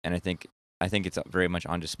 and I think it's very much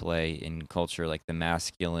on display in culture, like the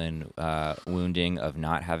masculine wounding of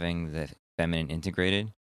not having the feminine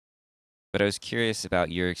integrated. But I was curious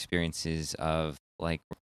about your experiences of like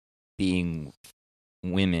being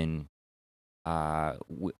women,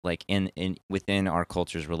 like in within our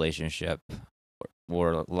culture's relationship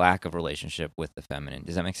or lack of relationship with the feminine.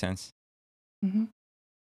 Does that make sense? Mm-hmm.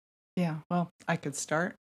 Yeah, well, I could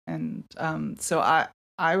start. And so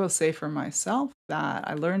I will say for myself that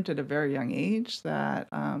I learned at a very young age that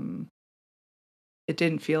it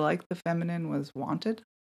didn't feel like the feminine was wanted.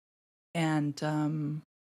 And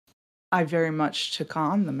I very much took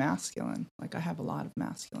on the masculine. Like, I have a lot of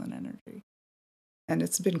masculine energy. And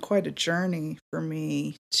it's been quite a journey for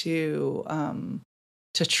me to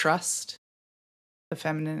trust the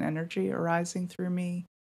feminine energy arising through me.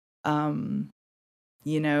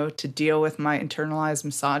 To deal with my internalized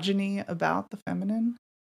misogyny about the feminine.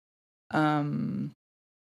 And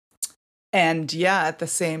at the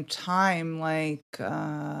same time, like,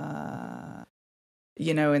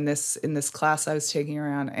 in this class I was taking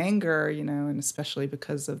around anger, and especially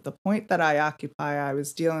because of the point that I occupy,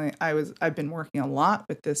 I've been working a lot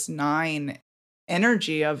with this 9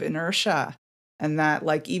 energy of inertia. And that,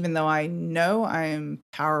 like, even though I know I'm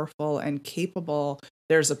powerful and capable,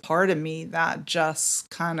 there's a part of me that just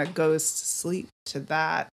kind of goes to sleep to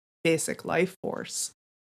that basic life force,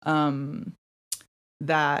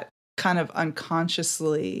 that kind of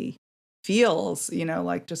unconsciously feels,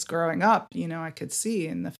 like just growing up, I could see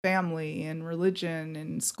in the family and religion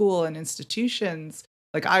and school and institutions,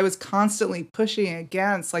 like I was constantly pushing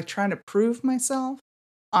against, like trying to prove myself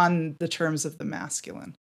on the terms of the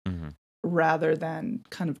masculine, rather than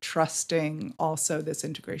kind of trusting also this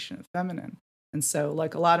integration of feminine. And so,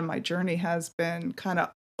 like, a lot of my journey has been kind of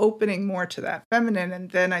opening more to that feminine. And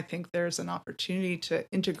then I think there's an opportunity to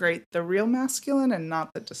integrate the real masculine and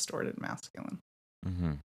not the distorted masculine.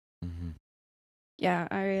 Yeah,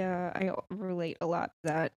 I relate a lot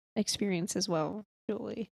to that experience as well,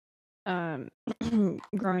 Julie.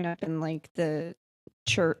 Growing up in like the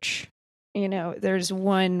church, there's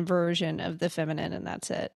one version of the feminine and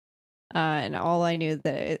that's it. And all I knew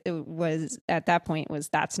that it was at that point was,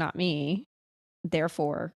 that's not me,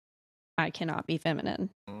 therefore I cannot be feminine.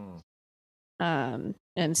 And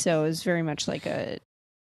so it was very much like I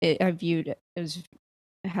viewed it as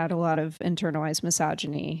had a lot of internalized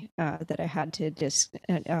misogyny that I had to just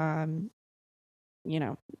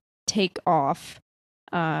take off.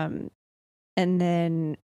 And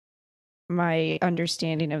then my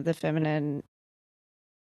understanding of the feminine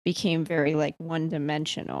became very like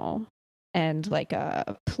one-dimensional and like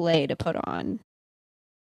a play to put on,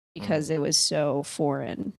 because it was so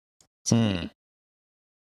foreign to me.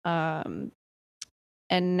 And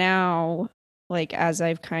now, like, as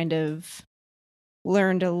I've kind of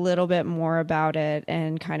learned a little bit more about it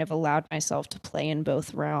and kind of allowed myself to play in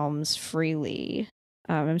both realms freely,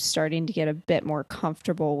 I'm starting to get a bit more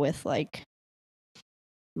comfortable with like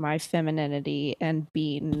my femininity and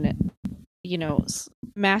being,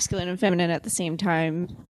 masculine and feminine at the same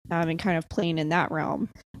time, and kind of playing in that realm.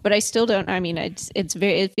 But I still don't. I mean,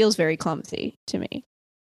 it feels very clumsy to me.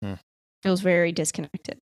 Feels very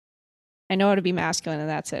disconnected. I know how to be masculine and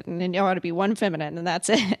that's it, and I know how to be one feminine and that's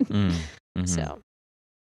it. So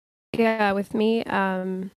yeah, with me,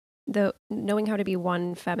 the knowing how to be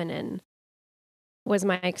one feminine was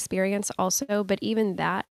my experience also, but even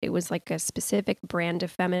that, it was like a specific brand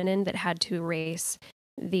of feminine that had to erase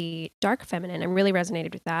the dark feminine, and really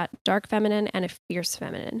resonated with that dark feminine and a fierce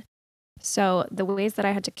feminine. So the ways that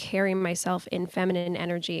I had to carry myself in feminine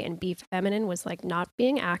energy and be feminine was like not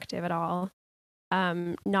being active at all,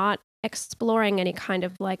 not exploring any kind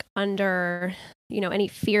of like any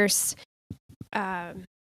fierce, any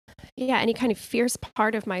kind of fierce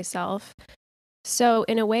part of myself. So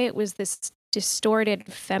in a way, it was this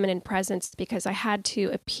distorted feminine presence because I had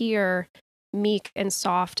to appear meek and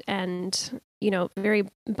soft and, very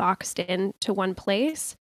boxed in to one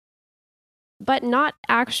place, but not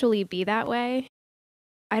actually be that way.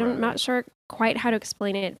 I'm not sure quite how to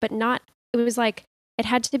explain it, but it was like, it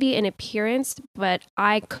had to be an appearance, but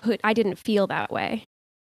I didn't feel that way.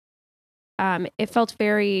 It felt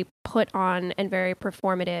very put on and very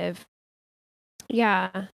performative.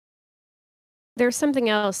 Yeah. There's something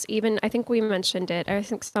else, even, I think we mentioned it, I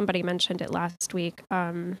think somebody mentioned it last week,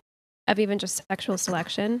 of even just sexual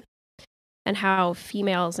selection and how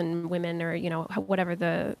females and women, or, whatever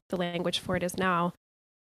the language for it is now,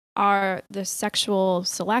 are the sexual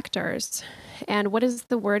selectors. And what is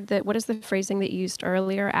the phrasing that you used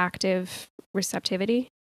earlier? Active receptivity?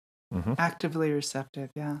 Mm-hmm. Actively receptive,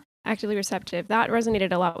 yeah. Actively receptive. That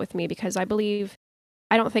resonated a lot with me because I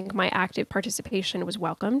don't think my active participation was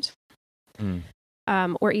welcomed.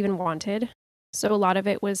 Or even wanted. So a lot of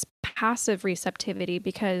it was passive receptivity,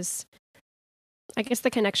 because I guess the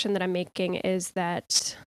connection that I'm making is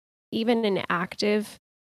that even in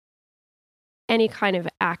any kind of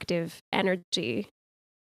active energy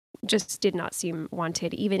just did not seem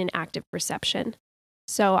wanted, even in active reception.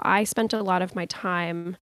 So I spent a lot of my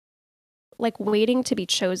time like waiting to be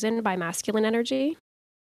chosen by masculine energy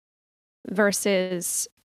versus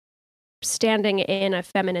standing in a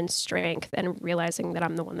feminine strength and realizing that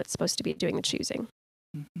I'm the one that's supposed to be doing the choosing.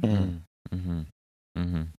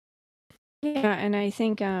 Yeah, and I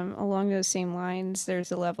think along those same lines,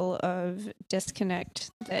 there's a level of disconnect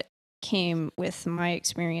that came with my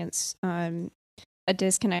experience, a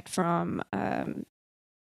disconnect from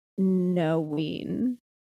knowing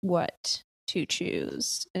what to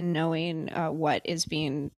choose and knowing what is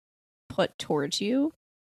being put towards you.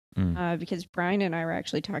 Because Brian and I were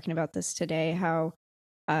actually talking about this today, how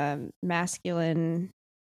masculine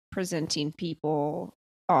presenting people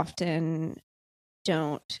often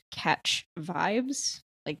don't catch vibes,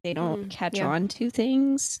 like they don't catch on to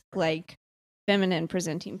things like feminine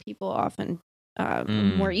presenting people often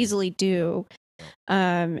more easily do.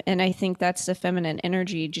 And I think that's the feminine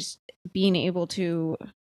energy, just being able to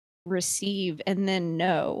receive and then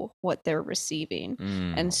know what they're receiving.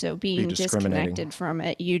 And so being disconnected from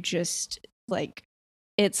it, you just like,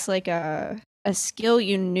 it's like a skill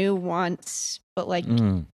you knew once, but like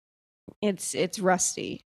it's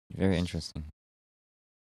rusty. Very interesting.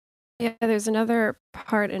 Yeah, there's another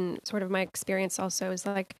part in sort of my experience also is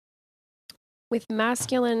like with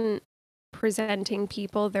masculine presenting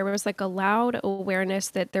people, there was like a loud awareness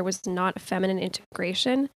that there was not feminine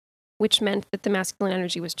integration, which meant that the masculine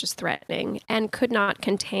energy was just threatening and could not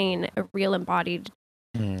contain a real embodied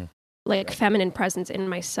feminine presence in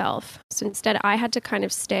myself. So instead I had to kind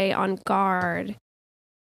of stay on guard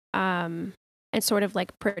and sort of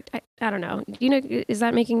like, I don't know, is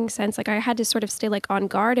that making sense? Like I had to sort of stay like on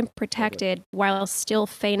guard and protected while still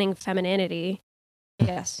feigning femininity.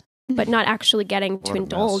 Yes. But not actually getting to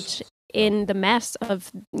indulge in the mess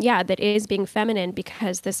of, that is being feminine,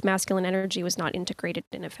 because this masculine energy was not integrated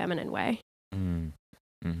in a feminine way. I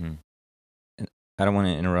don't want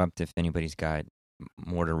to interrupt if anybody's got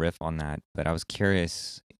more to riff on that, but I was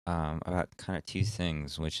curious about kind of two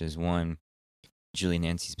things, which is one, Julie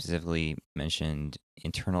Nancy specifically mentioned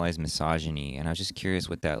internalized misogyny, and I was just curious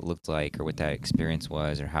what that looked like or what that experience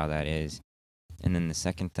was or how that is. And then the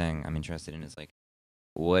second thing I'm interested in is like,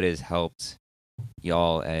 what has helped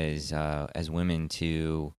y'all as women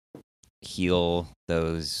to heal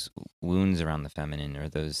those wounds around the feminine, or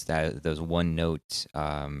those one note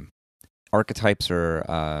archetypes, or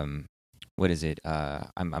what is it?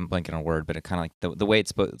 I'm blanking on a word, but it kind of like the way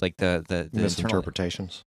it's like the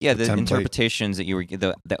misinterpretations. Yeah, the interpretations that you were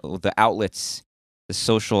the outlets, the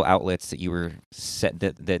social outlets that you were set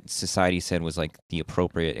that society said was like the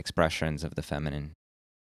appropriate expressions of the feminine.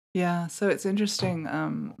 Yeah, so it's interesting.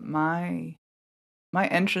 My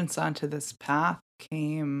entrance onto this path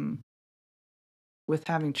came with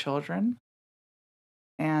having children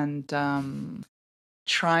and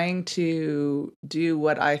trying to do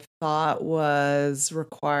what I thought was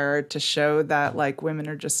required to show that like women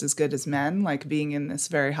are just as good as men, like being in this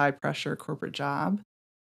very high pressure corporate job.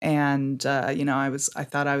 And I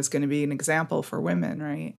thought I was going to be an example for women,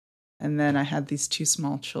 right? And then I had these 2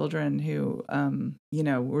 small children who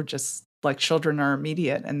were just like, children are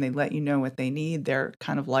immediate and they let you know what they need. They're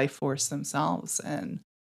kind of life force themselves. And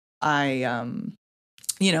I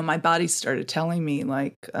my body started telling me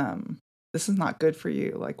like, this is not good for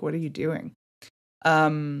you. Like, what are you doing?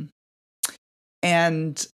 And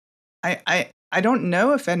I don't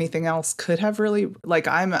know if anything else could have really, like,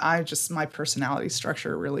 my personality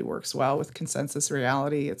structure really works well with consensus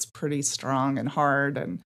reality. It's pretty strong and hard.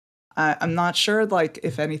 And I'm not sure, like,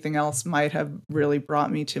 if anything else might have really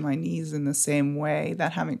brought me to my knees in the same way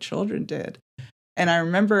that having children did. And I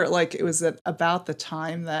remember, like, it was at about the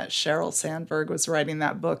time that Sheryl Sandberg was writing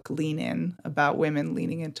that book, Lean In, about women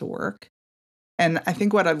leaning into work. And I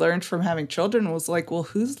think what I learned from having children was like, well,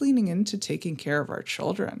 who's leaning into taking care of our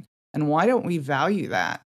children? And why don't we value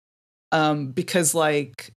that? Because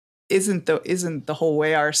like, isn't the whole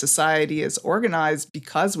way our society is organized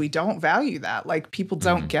because we don't value that? Like, people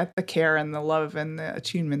don't get the care and the love and the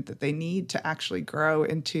attunement that they need to actually grow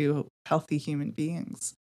into healthy human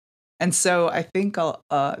beings. And so I think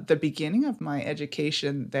the beginning of my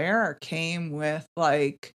education there came with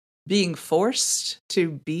like being forced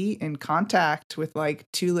to be in contact with like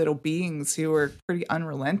 2 little beings who were pretty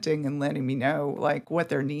unrelenting and letting me know like what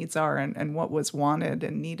their needs are and what was wanted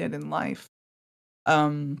and needed in life.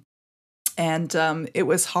 It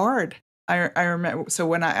was hard. I remember, so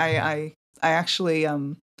when I actually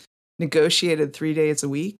negotiated 3 days a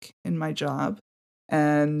week in my job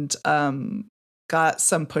and got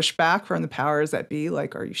some pushback from the powers that be,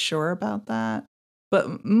 like, are you sure about that?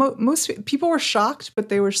 But most people were shocked, but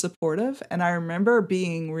they were supportive. And I remember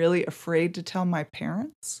being really afraid to tell my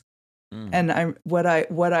parents. And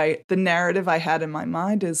the narrative I had in my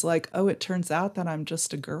mind is like, oh, it turns out that I'm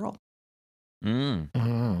just a girl.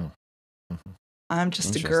 I'm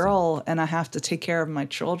just a girl and I have to take care of my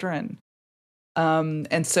children.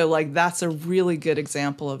 And so like, that's a really good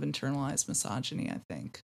example of internalized misogyny, I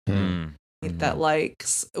think. That like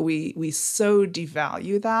we so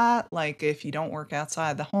devalue that, like, if you don't work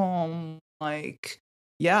outside the home, like,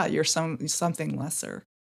 yeah, you're something lesser.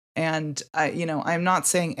 And I'm not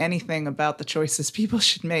saying anything about the choices people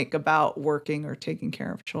should make about working or taking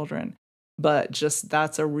care of children, but just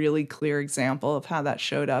that's a really clear example of how that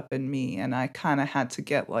showed up in me. And I kind of had to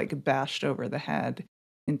get like bashed over the head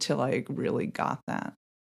until I really got that.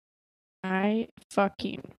 I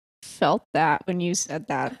fucking felt that when you said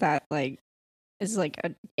that like is like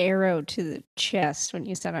an arrow to the chest when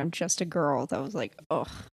you said I'm just a girl. That was like, oh,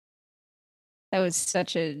 that was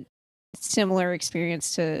such a similar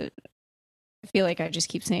experience to, I feel like I just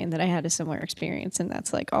keep saying that I had a similar experience and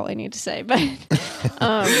that's like all I need to say. But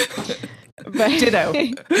but ditto.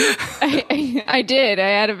 I did. I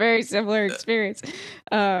had a very similar experience.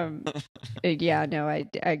 Yeah, no,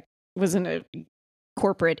 I was in a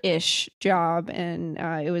corporate-ish job and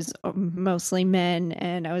it was mostly men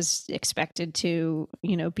and I was expected to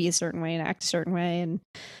be a certain way and act a certain way, and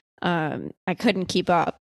I couldn't keep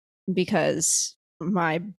up because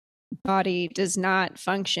my body does not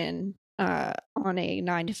function on a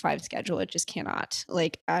 9-to-5 schedule. It just cannot.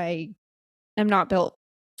 Like, I am not built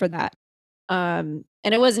for that. And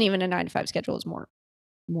it wasn't even a 9-to-5 schedule. It was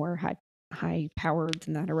more high powered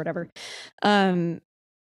than that or whatever.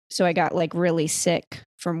 So I got like really sick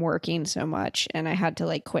from working so much and I had to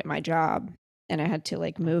like quit my job and I had to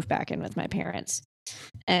like move back in with my parents.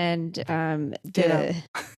 And yeah.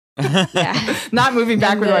 Not moving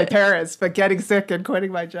back with my parents, but getting sick and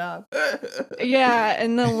quitting my job. Yeah.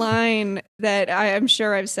 And the line that I'm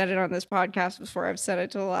sure I've said it on this podcast before, I've said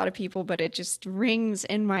it to a lot of people, but it just rings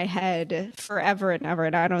in my head forever and ever.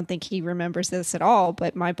 And I don't think he remembers this at all.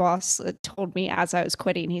 But my boss told me as I was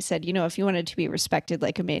quitting, he said, if you wanted to be respected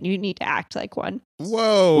like a man, you need to act like one.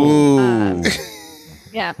 Whoa.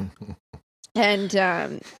 Yeah. And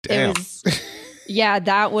Damn. It was... Yeah,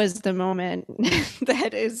 that was the moment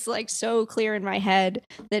that is like so clear in my head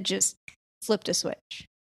that just flipped a switch.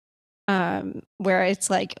 Where it's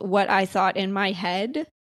like what I thought in my head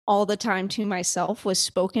all the time to myself was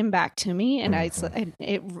spoken back to me, and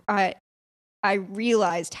I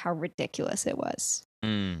realized how ridiculous it was.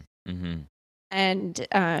 And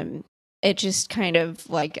it just kind of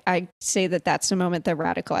like, I say that's the moment that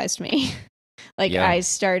radicalized me. Like, yeah. I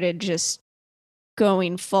started just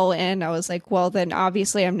going full in. I was like, well, then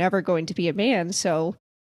obviously I'm never going to be a man. So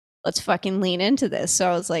let's fucking lean into this. So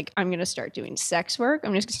I was like, I'm going to start doing sex work.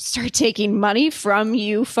 I'm just going to start taking money from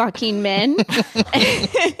you fucking men.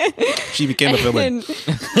 She became a villain.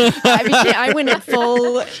 I went in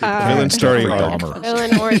full villain story.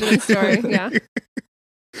 Villain origin story. Yeah.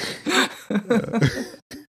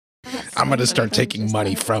 I'm going to start taking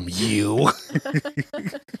money from you.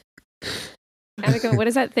 Abigail, what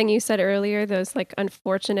is that thing you said earlier? Those like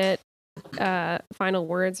unfortunate final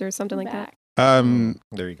words or something like that?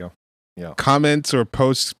 There you go. Yeah. Comments or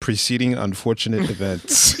posts preceding unfortunate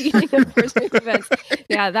events. Unfortunate events.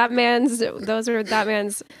 Yeah, that man's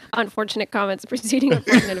unfortunate comments preceding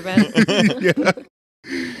unfortunate events.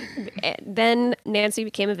 Then Nancy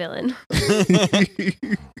became a villain.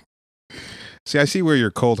 See, I see where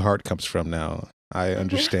your cold heart comes from now. I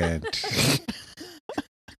understand.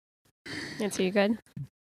 Nancy, you good?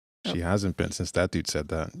 She hasn't been since that dude said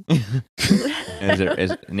that.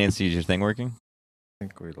 Is Nancy, is your thing working? I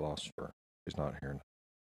think we lost her. She's not here.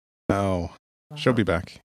 No. She'll be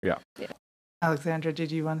back. Yeah. Alexandra,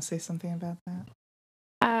 did you want to say something about that?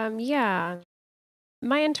 Yeah.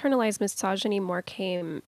 My internalized misogyny more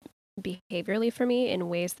came behaviorally for me in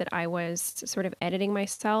ways that I was sort of editing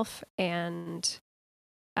myself and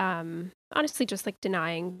honestly just like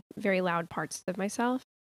denying very loud parts of myself.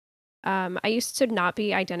 I used to not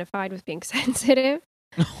be identified with being sensitive.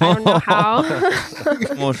 I don't know how.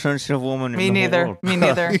 Most sensitive woman Me in the neither. whole world. Me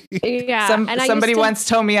neither. Yeah. Somebody once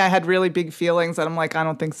told me I had really big feelings, and I'm like, I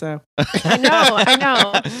don't think so. I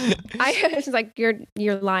know. I was like,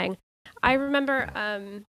 you're lying. I remember,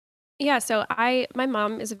 so my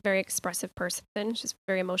mom is a very expressive person. She's a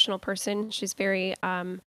very emotional person. She's very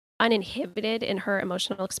uninhibited in her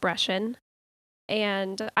emotional expression.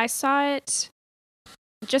 And I saw it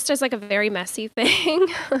just as like a very messy thing.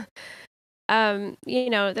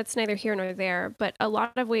 That's neither here nor there, but a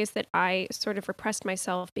lot of ways that I sort of repressed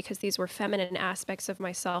myself because these were feminine aspects of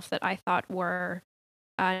myself that I thought were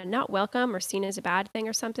not welcome or seen as a bad thing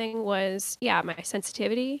or something was, my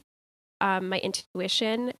sensitivity, my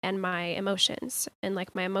intuition, and my emotions, and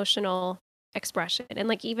like my emotional expression. And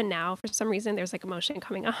like even now, for some reason, there's like emotion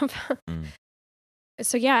coming up.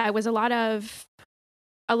 So yeah, it was a lot of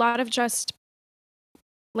just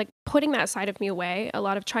like putting that side of me away, a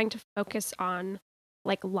lot of trying to focus on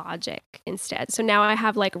like logic instead. So now I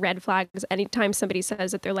have like red flags anytime somebody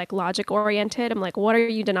says that they're like logic oriented. I'm like, what are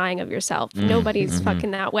you denying of yourself? Nobody's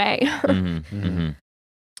fucking that way.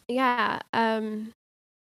 Yeah.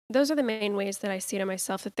 Those are the main ways that I see it in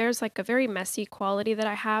myself, that there's like a very messy quality that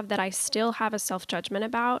I have that I still have a self-judgment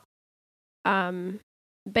about.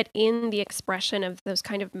 But in the expression of those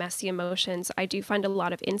kind of messy emotions, I do find a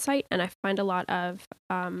lot of insight, and I find a lot of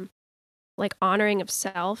like honoring of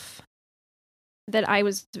self that I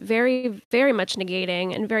was very, very much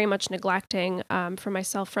negating and very much neglecting for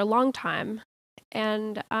myself for a long time.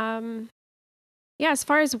 And as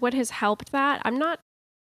far as what has helped that, I'm not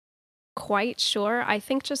quite sure. I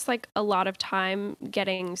think just like a lot of time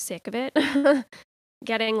getting sick of it,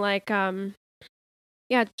 getting like,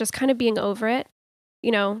 just kind of being over it.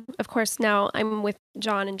 Of course, now I'm with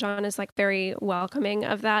John, and John is like very welcoming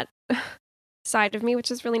of that side of me, which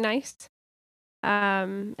is really nice.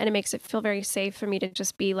 And it makes it feel very safe for me to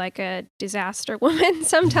just be like a disaster woman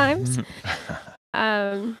sometimes.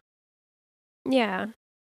 Yeah.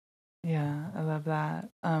 Yeah, I love that.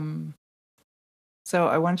 So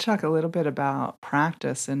I want to talk a little bit about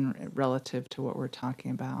practice and relative to what we're talking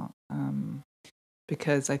about.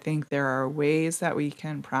 Because I think there are ways that we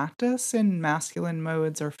can practice in masculine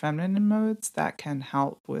modes or feminine modes that can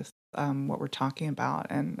help with what we're talking about.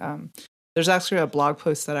 And there's actually a blog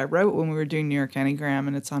post that I wrote when we were doing New York Enneagram,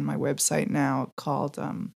 and it's on my website now, called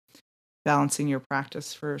Balancing Your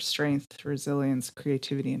Practice for Strength, Resilience,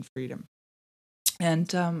 Creativity, and Freedom.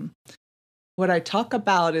 And what I talk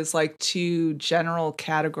about is like two general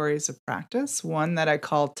categories of practice. One that I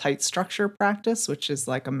call tight structure practice, which is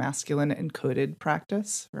like a masculine encoded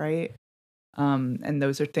practice, right? And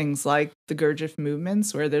those are things like the Gurdjieff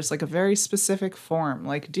movements, where there's like a very specific form,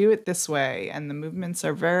 like do it this way. And the movements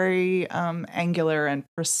are very angular and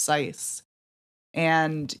precise.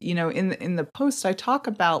 And, in the post, I talk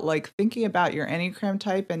about like thinking about your Enneagram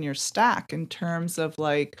type and your stack in terms of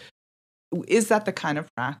like, is that the kind of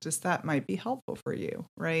practice that might be helpful for you,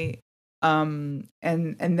 right? And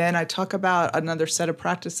then I talk about another set of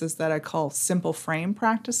practices that I call simple frame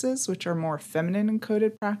practices, which are more feminine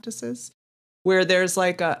encoded practices, where there's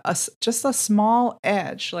like just a small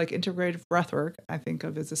edge, like integrative breathwork, I think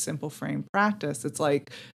of as a simple frame practice. It's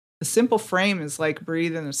like the simple frame is like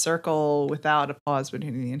breathe in a circle without a pause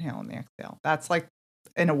between the inhale and the exhale. That's like,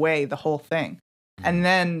 in a way, the whole thing. And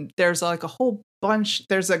then there's like a whole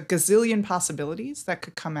there's a gazillion possibilities that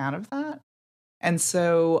could come out of that. And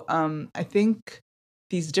so I think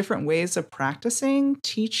these different ways of practicing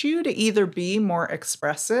teach you to either be more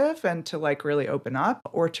expressive and to like really open up,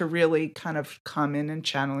 or to really kind of come in and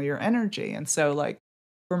channel your energy. And so like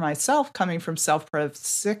for myself, coming from Self-Pres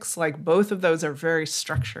 6, like both of those are very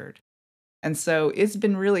structured. And so it's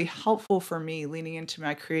been really helpful for me leaning into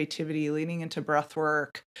my creativity, leaning into breath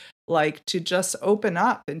work, like to just open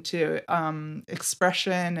up into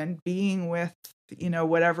expression and being with,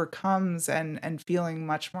 whatever comes and feeling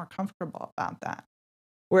much more comfortable about that.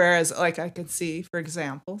 Whereas like I could see, for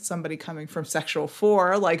example, somebody coming from Sexual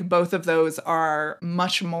 4, like both of those are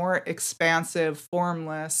much more expansive,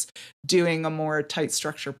 formless. Doing a more tight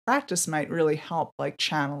structure practice might really help like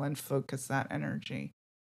channel and focus that energy.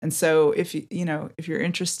 And so if you're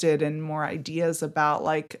interested in more ideas about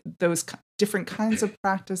like those different kinds of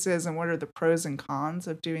practices and what are the pros and cons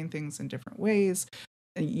of doing things in different ways,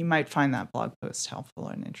 you might find that blog post helpful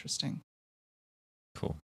and interesting.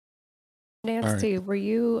 Cool. Nancy, were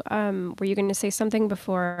you going to say something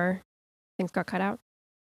before things got cut out,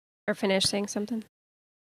 or finish saying something?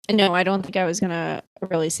 No, I don't think I was going to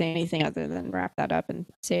really say anything other than wrap that up and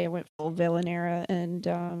say I went full villain era and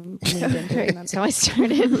leaned into it, and that's how I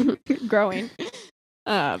started growing.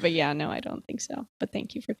 But yeah, no, I don't think so. But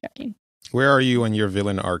thank you for checking. Where are you on your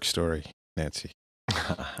villain arc story, Nancy?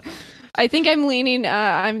 I think I'm leaning.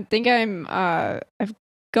 I've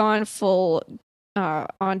gone full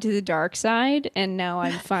onto the dark side, and now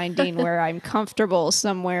I'm finding where I'm comfortable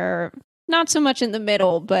somewhere, not so much in the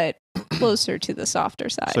middle, but closer to the softer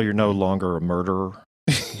side. So you're no longer a murderer?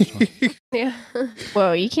 Yeah.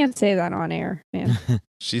 Whoa, you can't say that on air, man.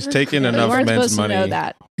 She's taking You enough weren't men's supposed money. to know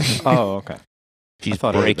that. Oh, okay. She's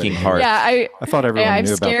thought breaking everybody- hearts. Yeah, I thought everyone I've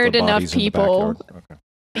knew about scared the enough bodies in the people. backyard. Okay.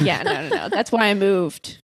 Yeah, no. That's why I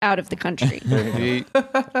moved out of the country. See,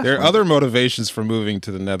 there are other motivations for moving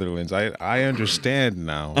to the Netherlands. I understand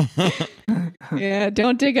now. Yeah,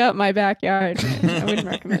 don't dig up my backyard. I wouldn't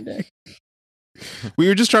recommend it. We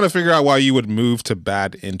were just trying to figure out why you would move to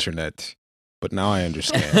bad internet, but now I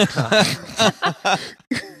understand.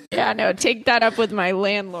 Yeah, no, take that up with my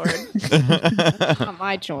landlord. Not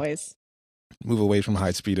my choice. Move away from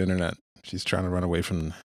high-speed internet. She's trying to run away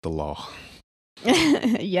from the law.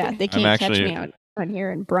 Yeah, they can't catch actually- me out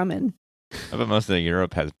here in Brumman. I bet most of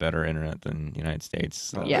Europe has better internet than the United States.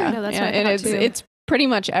 So Yeah, no, that's yeah, what I and thought it's too. it's pretty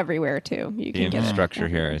much everywhere too. You the can get it infrastructure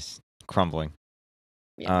here everywhere. is crumbling.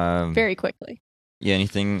 Very quickly. Yeah.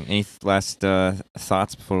 Any last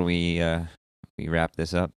thoughts before we wrap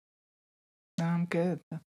this up? No, I'm good.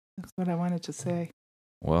 That's what I wanted to say.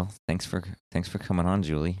 Well, thanks for coming on,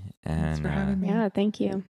 Julie, Thanks and for having me. Yeah, thank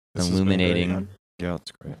you. This has been great. illuminating Yeah,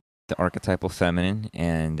 that's great. the archetypal feminine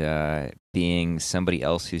and being somebody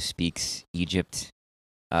else who speaks Egypt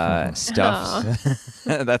stuff.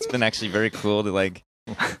 That's been actually very cool to like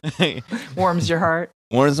Warms your heart.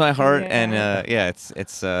 warms my heart, and Yeah.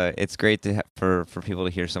 it's great to for people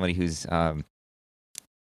to hear somebody who's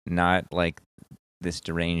not like this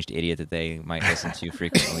deranged idiot that they might listen to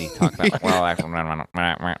frequently talk about. Well, actually,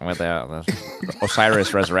 with the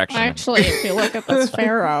Osiris resurrection. Actually, if you look at this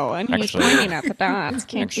pharaoh and he's Actually- pointing at the dots,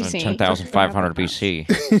 can't you Actually, see? 10,500 BC.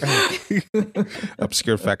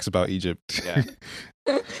 Obscure facts about Egypt. Yeah.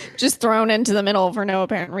 Just thrown into the middle for no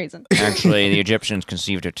apparent reason. Actually, the Egyptians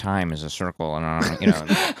conceived of time as a circle, and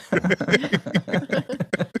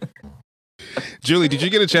Julie, did you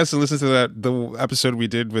get a chance to listen to the episode we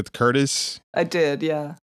did with Curtis? I did,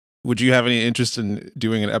 yeah. Would you have any interest in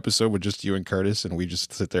doing an episode with just you and Curtis, and we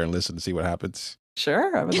just sit there and listen to see what happens?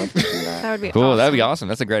 Sure, I would love to do that. That would be cool. awesome. That'd be awesome.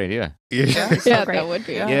 That's a great idea. Yeah. Yeah, great. that would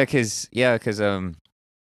be. Yeah, because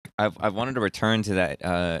I've wanted to return to that.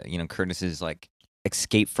 Curtis's like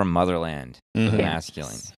escape from motherland, Mhm.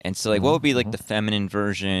 masculine, and so like, what would be like the feminine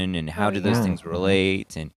version, and how do those things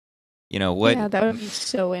relate, and what? Yeah, that would be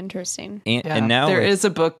so interesting. And, Yeah, and now there it's- is a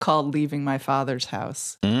book called Leaving My Father's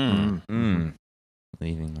House. leaving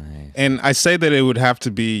my. And I say that it would have to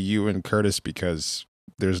be you and Curtis because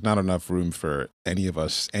there's not enough room for any of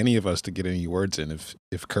us to get any words in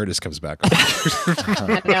if Curtis comes back on.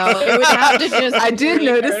 I know. It would have to just. I did be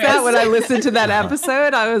notice Curtis. that when I listened to that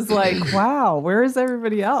episode. I was like, wow, where is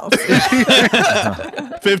everybody else?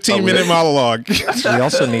 15-minute monologue. We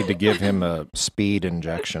also need to give him a speed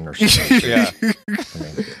injection or something. Yeah.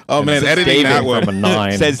 Oh man, it's editing that David one. from a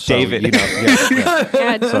 9. Says so, David. Yeah,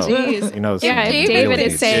 So, jeez. Yeah, if really David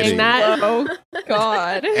needs is saying editing. that, Oh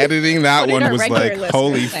God. Editing that What did one our was regular like, listeners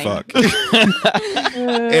holy think? fuck.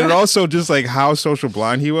 And also just like how social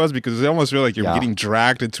blind he was, because it almost feel like you're getting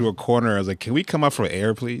dragged into a corner. I was like, can we come up for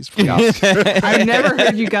air, please? I've never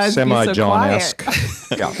heard you guys be so quiet.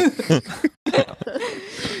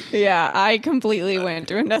 Yeah, I completely went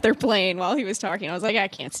to another plane while he was talking. I was like, I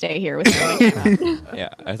can't stay here with him. Yeah,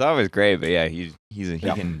 I thought it was great, but yeah, he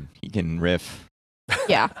can riff.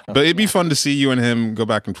 Yeah, But it'd be fun to see you and him go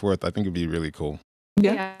back and forth. I think it'd be really cool.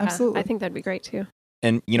 Yeah, absolutely. I think that'd be great too.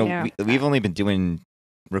 And you know, Yeah. we've only been doing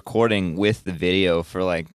recording with the video for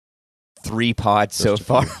like 3 pods so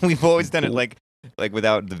far. We've always done it like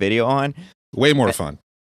without the video on. Way more fun.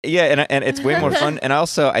 Yeah, and it's way more fun. And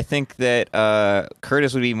also, I think that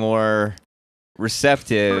Curtis would be more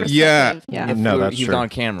receptive. Yeah. Yeah. No, that's he was true. on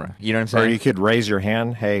camera. You know what I'm Or saying? you could raise your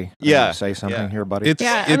hand. Hey, Yeah. say something Yeah. here, buddy. It's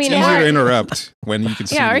Yeah, I it's mean, easier or- to interrupt when you can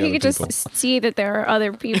see Yeah, or the he other could people. just see that there are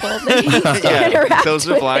other people that he can Yeah, interact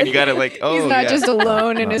social blind. You with. got to like, oh, he's not yeah. just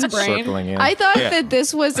alone in his brain. Circling in. I thought Yeah. that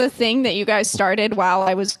this was a thing that you guys started while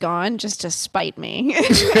I was gone, just to spite me.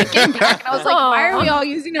 I came back and I was like, why are we all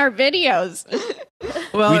using our videos?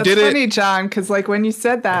 Well, We it's did it- funny, John, because like when you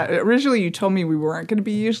said that, originally you told me we weren't going to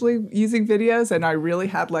be usually using videos, and I really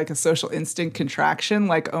had like a social instinct contraction,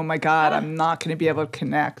 like, oh my God, I'm not going to be able to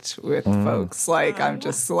connect with folks. Like, I'm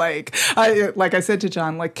just like I said to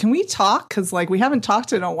John, like, can we talk? Because like we haven't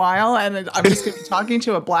talked in a while, and I'm just going to be talking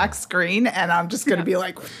to a black screen, and I'm just going to be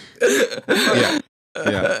like,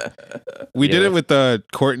 Yeah. We did it with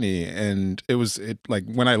Courtney, and it like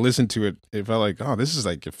when I listened to it, it felt like, oh, this is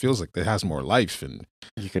like, it feels like it has more life, and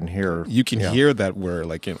You can hear. you can hear that we're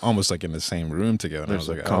like almost like in the same room together. And I There's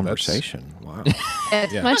was a like, conversation. Wow.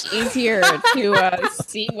 It's Yeah. much easier to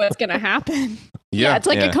see what's going to happen. Yeah. It's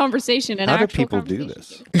like Yeah. a conversation. An How do actual people do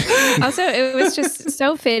conversation. this? Also, it was just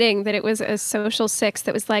so fitting that it was a social 6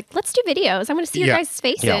 that was like, let's do videos. I want to see your Yeah. guys'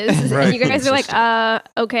 faces. Yeah. Right. And you guys are like,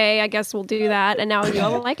 okay, I guess we'll do that. And now you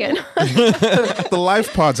all like it. The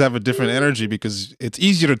live pods have a different energy because it's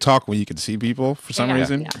easier to talk when you can see people for some Yeah.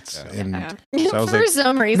 reason. Yeah. It's- and Yeah. so I was For like,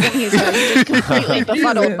 some reason, he's just completely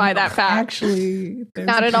befuddled by that fact. actually, there's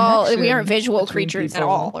Not a at all. We connection aren't visual between creatures at people.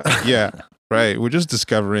 all. yeah, right. We're just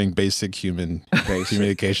discovering basic human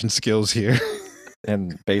communication skills here.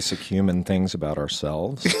 And basic human things about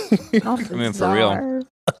ourselves. I mean, for real.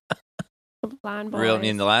 Blind boys. Real,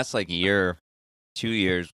 in the last like year, 2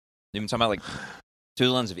 years, even talking about like through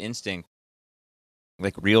the lens of instinct,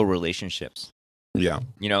 like real relationships. Yeah.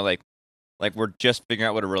 You know, like we're just figuring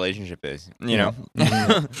out what a relationship is. You know,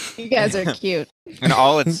 You guys are cute. and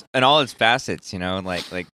all its facets. You know,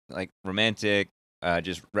 like romantic,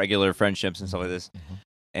 just regular friendships and stuff like this.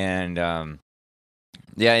 And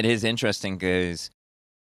yeah, it is interesting because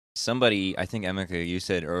somebody, I think Emeka, you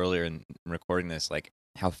said earlier in recording this, like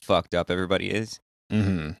how fucked up everybody is.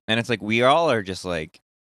 Mm-hmm. And it's like we all are just like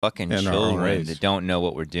fucking In our own children ways. that don't know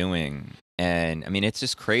what we're doing. And I mean, it's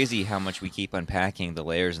just crazy how much we keep unpacking the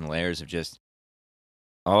layers and layers of just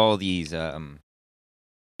all these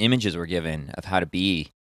images we're given of how to be.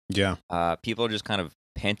 Yeah. People are just kind of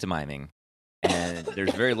pantomiming, and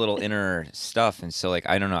there's very little inner stuff. And so, like,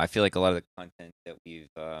 I don't know. I feel like a lot of the content that we've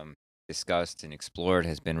discussed and explored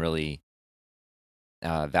has been really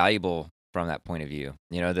valuable from that point of view.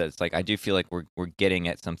 You know, that's like I do feel like we're getting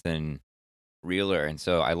at something realer, and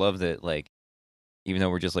so I love that. Like, even though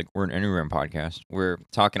we're just like we're an Enneagram podcast, we're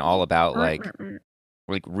talking all about like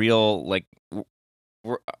real like.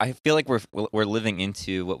 I feel like we're living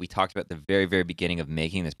into what we talked about at the very, very beginning of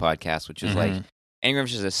making this podcast, which is like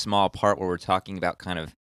Enneagram's just a small part where we're talking about kind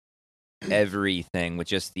of everything with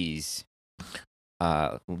just these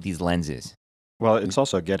lenses. Well, it's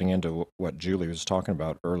also getting into what Julie was talking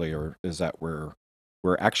about earlier, is that we're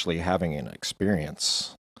actually having an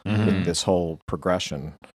experience with this whole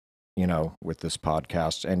progression, you know, with this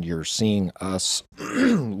podcast, and you're seeing us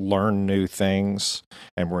learn new things,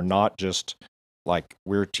 and we're not just like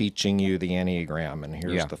we're teaching you the Enneagram and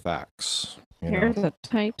here's the facts. You know? Here's a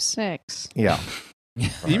type 6. Yeah.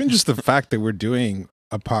 Even just the fact that we're doing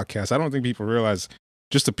a podcast, I don't think people realize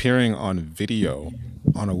just appearing on video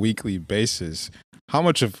on a weekly basis, how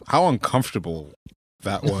uncomfortable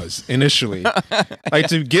that was initially. Like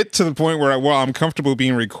to get to the point where, I'm comfortable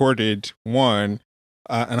being recorded, and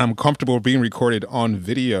I'm comfortable being recorded on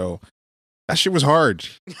video. That shit was hard,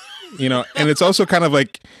 you know, and it's also kind of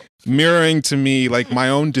like mirroring to me like my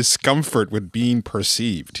own discomfort with being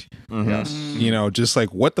perceived. Yes. You know, just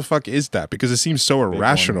like what the fuck is that? Because it seems so Big one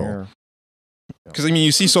irrational. here. Because I mean,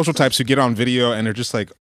 you see social types who get on video and they're just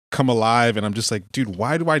like come alive, and I'm just like, dude,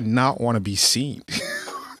 why do I not want to be seen?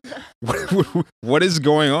 What is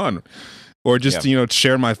going on? Or just you know,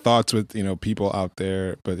 share my thoughts with people out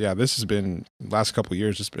there. But yeah, this has been last couple of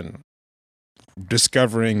years. Just been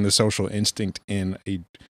discovering the social instinct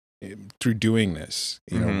through doing this.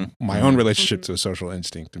 You know, my own relationship to a social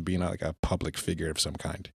instinct and being like a public figure of some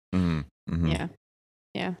kind.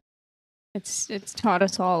 Yeah. It's taught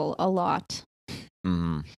us all a lot.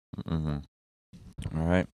 All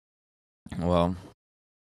right. Well,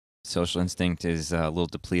 social instinct is a little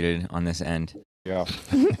depleted on this end. Yeah.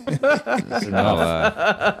 Come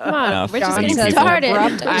on, we're just getting started.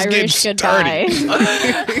 Abrupt Irish goodbye. Come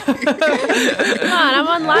on, I'm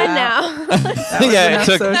online now. Yeah, it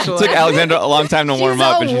took Alexandra a long time to warm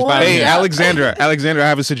up, and she's finally. Hey, Alexandra, I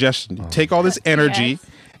have a suggestion. Take all this energy.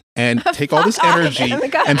 And take all this energy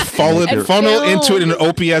and funnel into it in an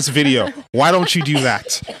OPS video. Why don't you do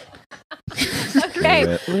that?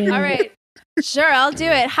 Okay. All right. Sure, I'll do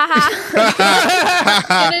it. Haha.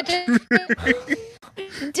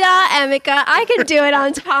 Duh, Emika. I can do it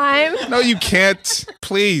on time. No, you can't.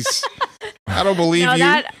 Please. I don't believe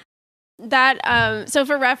you. So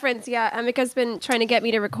for reference, Emika's been trying to get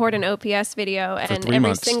me to record an OPS video, and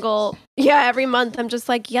every month I'm just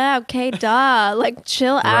like, yeah, okay, duh, like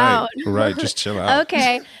chill out. Right, just chill out.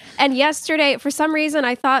 Okay. And yesterday, for some reason,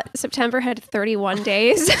 I thought September had 31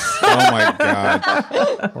 days. Oh my God.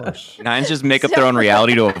 Of course. Nines just make up their own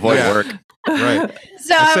reality to avoid work. Right.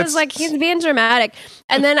 So I was like, he's being dramatic.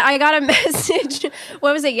 And then I got a message,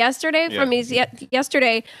 what was it, yesterday? From me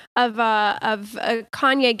yesterday of a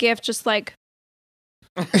Kanye gift, just like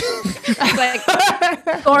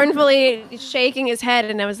scornfully shaking his head,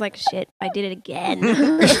 and I was like, shit, I did it again.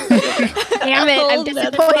 Damn it, I'm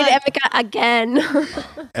disappointed Emika again.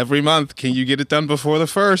 Every month, can you get it done before the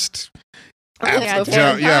 1st? Yeah, of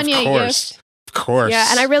course. Of course. Yeah,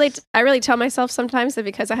 and I really tell myself sometimes that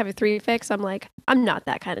because I have a 3 fix, I'm like, I'm not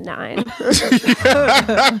that kind of 9.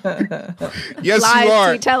 Yes, Lies you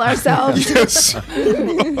are. we tell ourselves. Yes,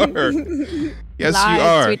 you are. Yes, Lies you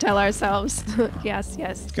are. we tell ourselves. Yes.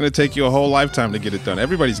 It's going to take you a whole lifetime to get it done.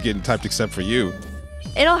 Everybody's getting typed except for you.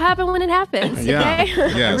 It'll happen when it happens. Yeah. Okay?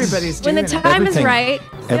 Yes. Everybody's doing When the it. time is right,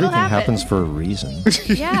 it'll Everything happen. happens for a reason.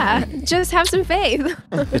 Yeah, just have some faith.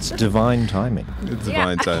 It's divine timing. It's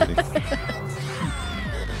divine timing.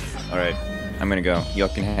 All right, I'm gonna go. Y'all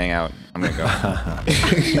can hang out. I'm gonna go.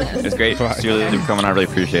 It's great. Seriously, for coming. I really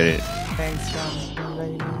appreciate it. Thanks, John.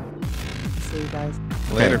 See you guys.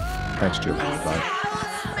 Later. Thanks, Jim. Bye.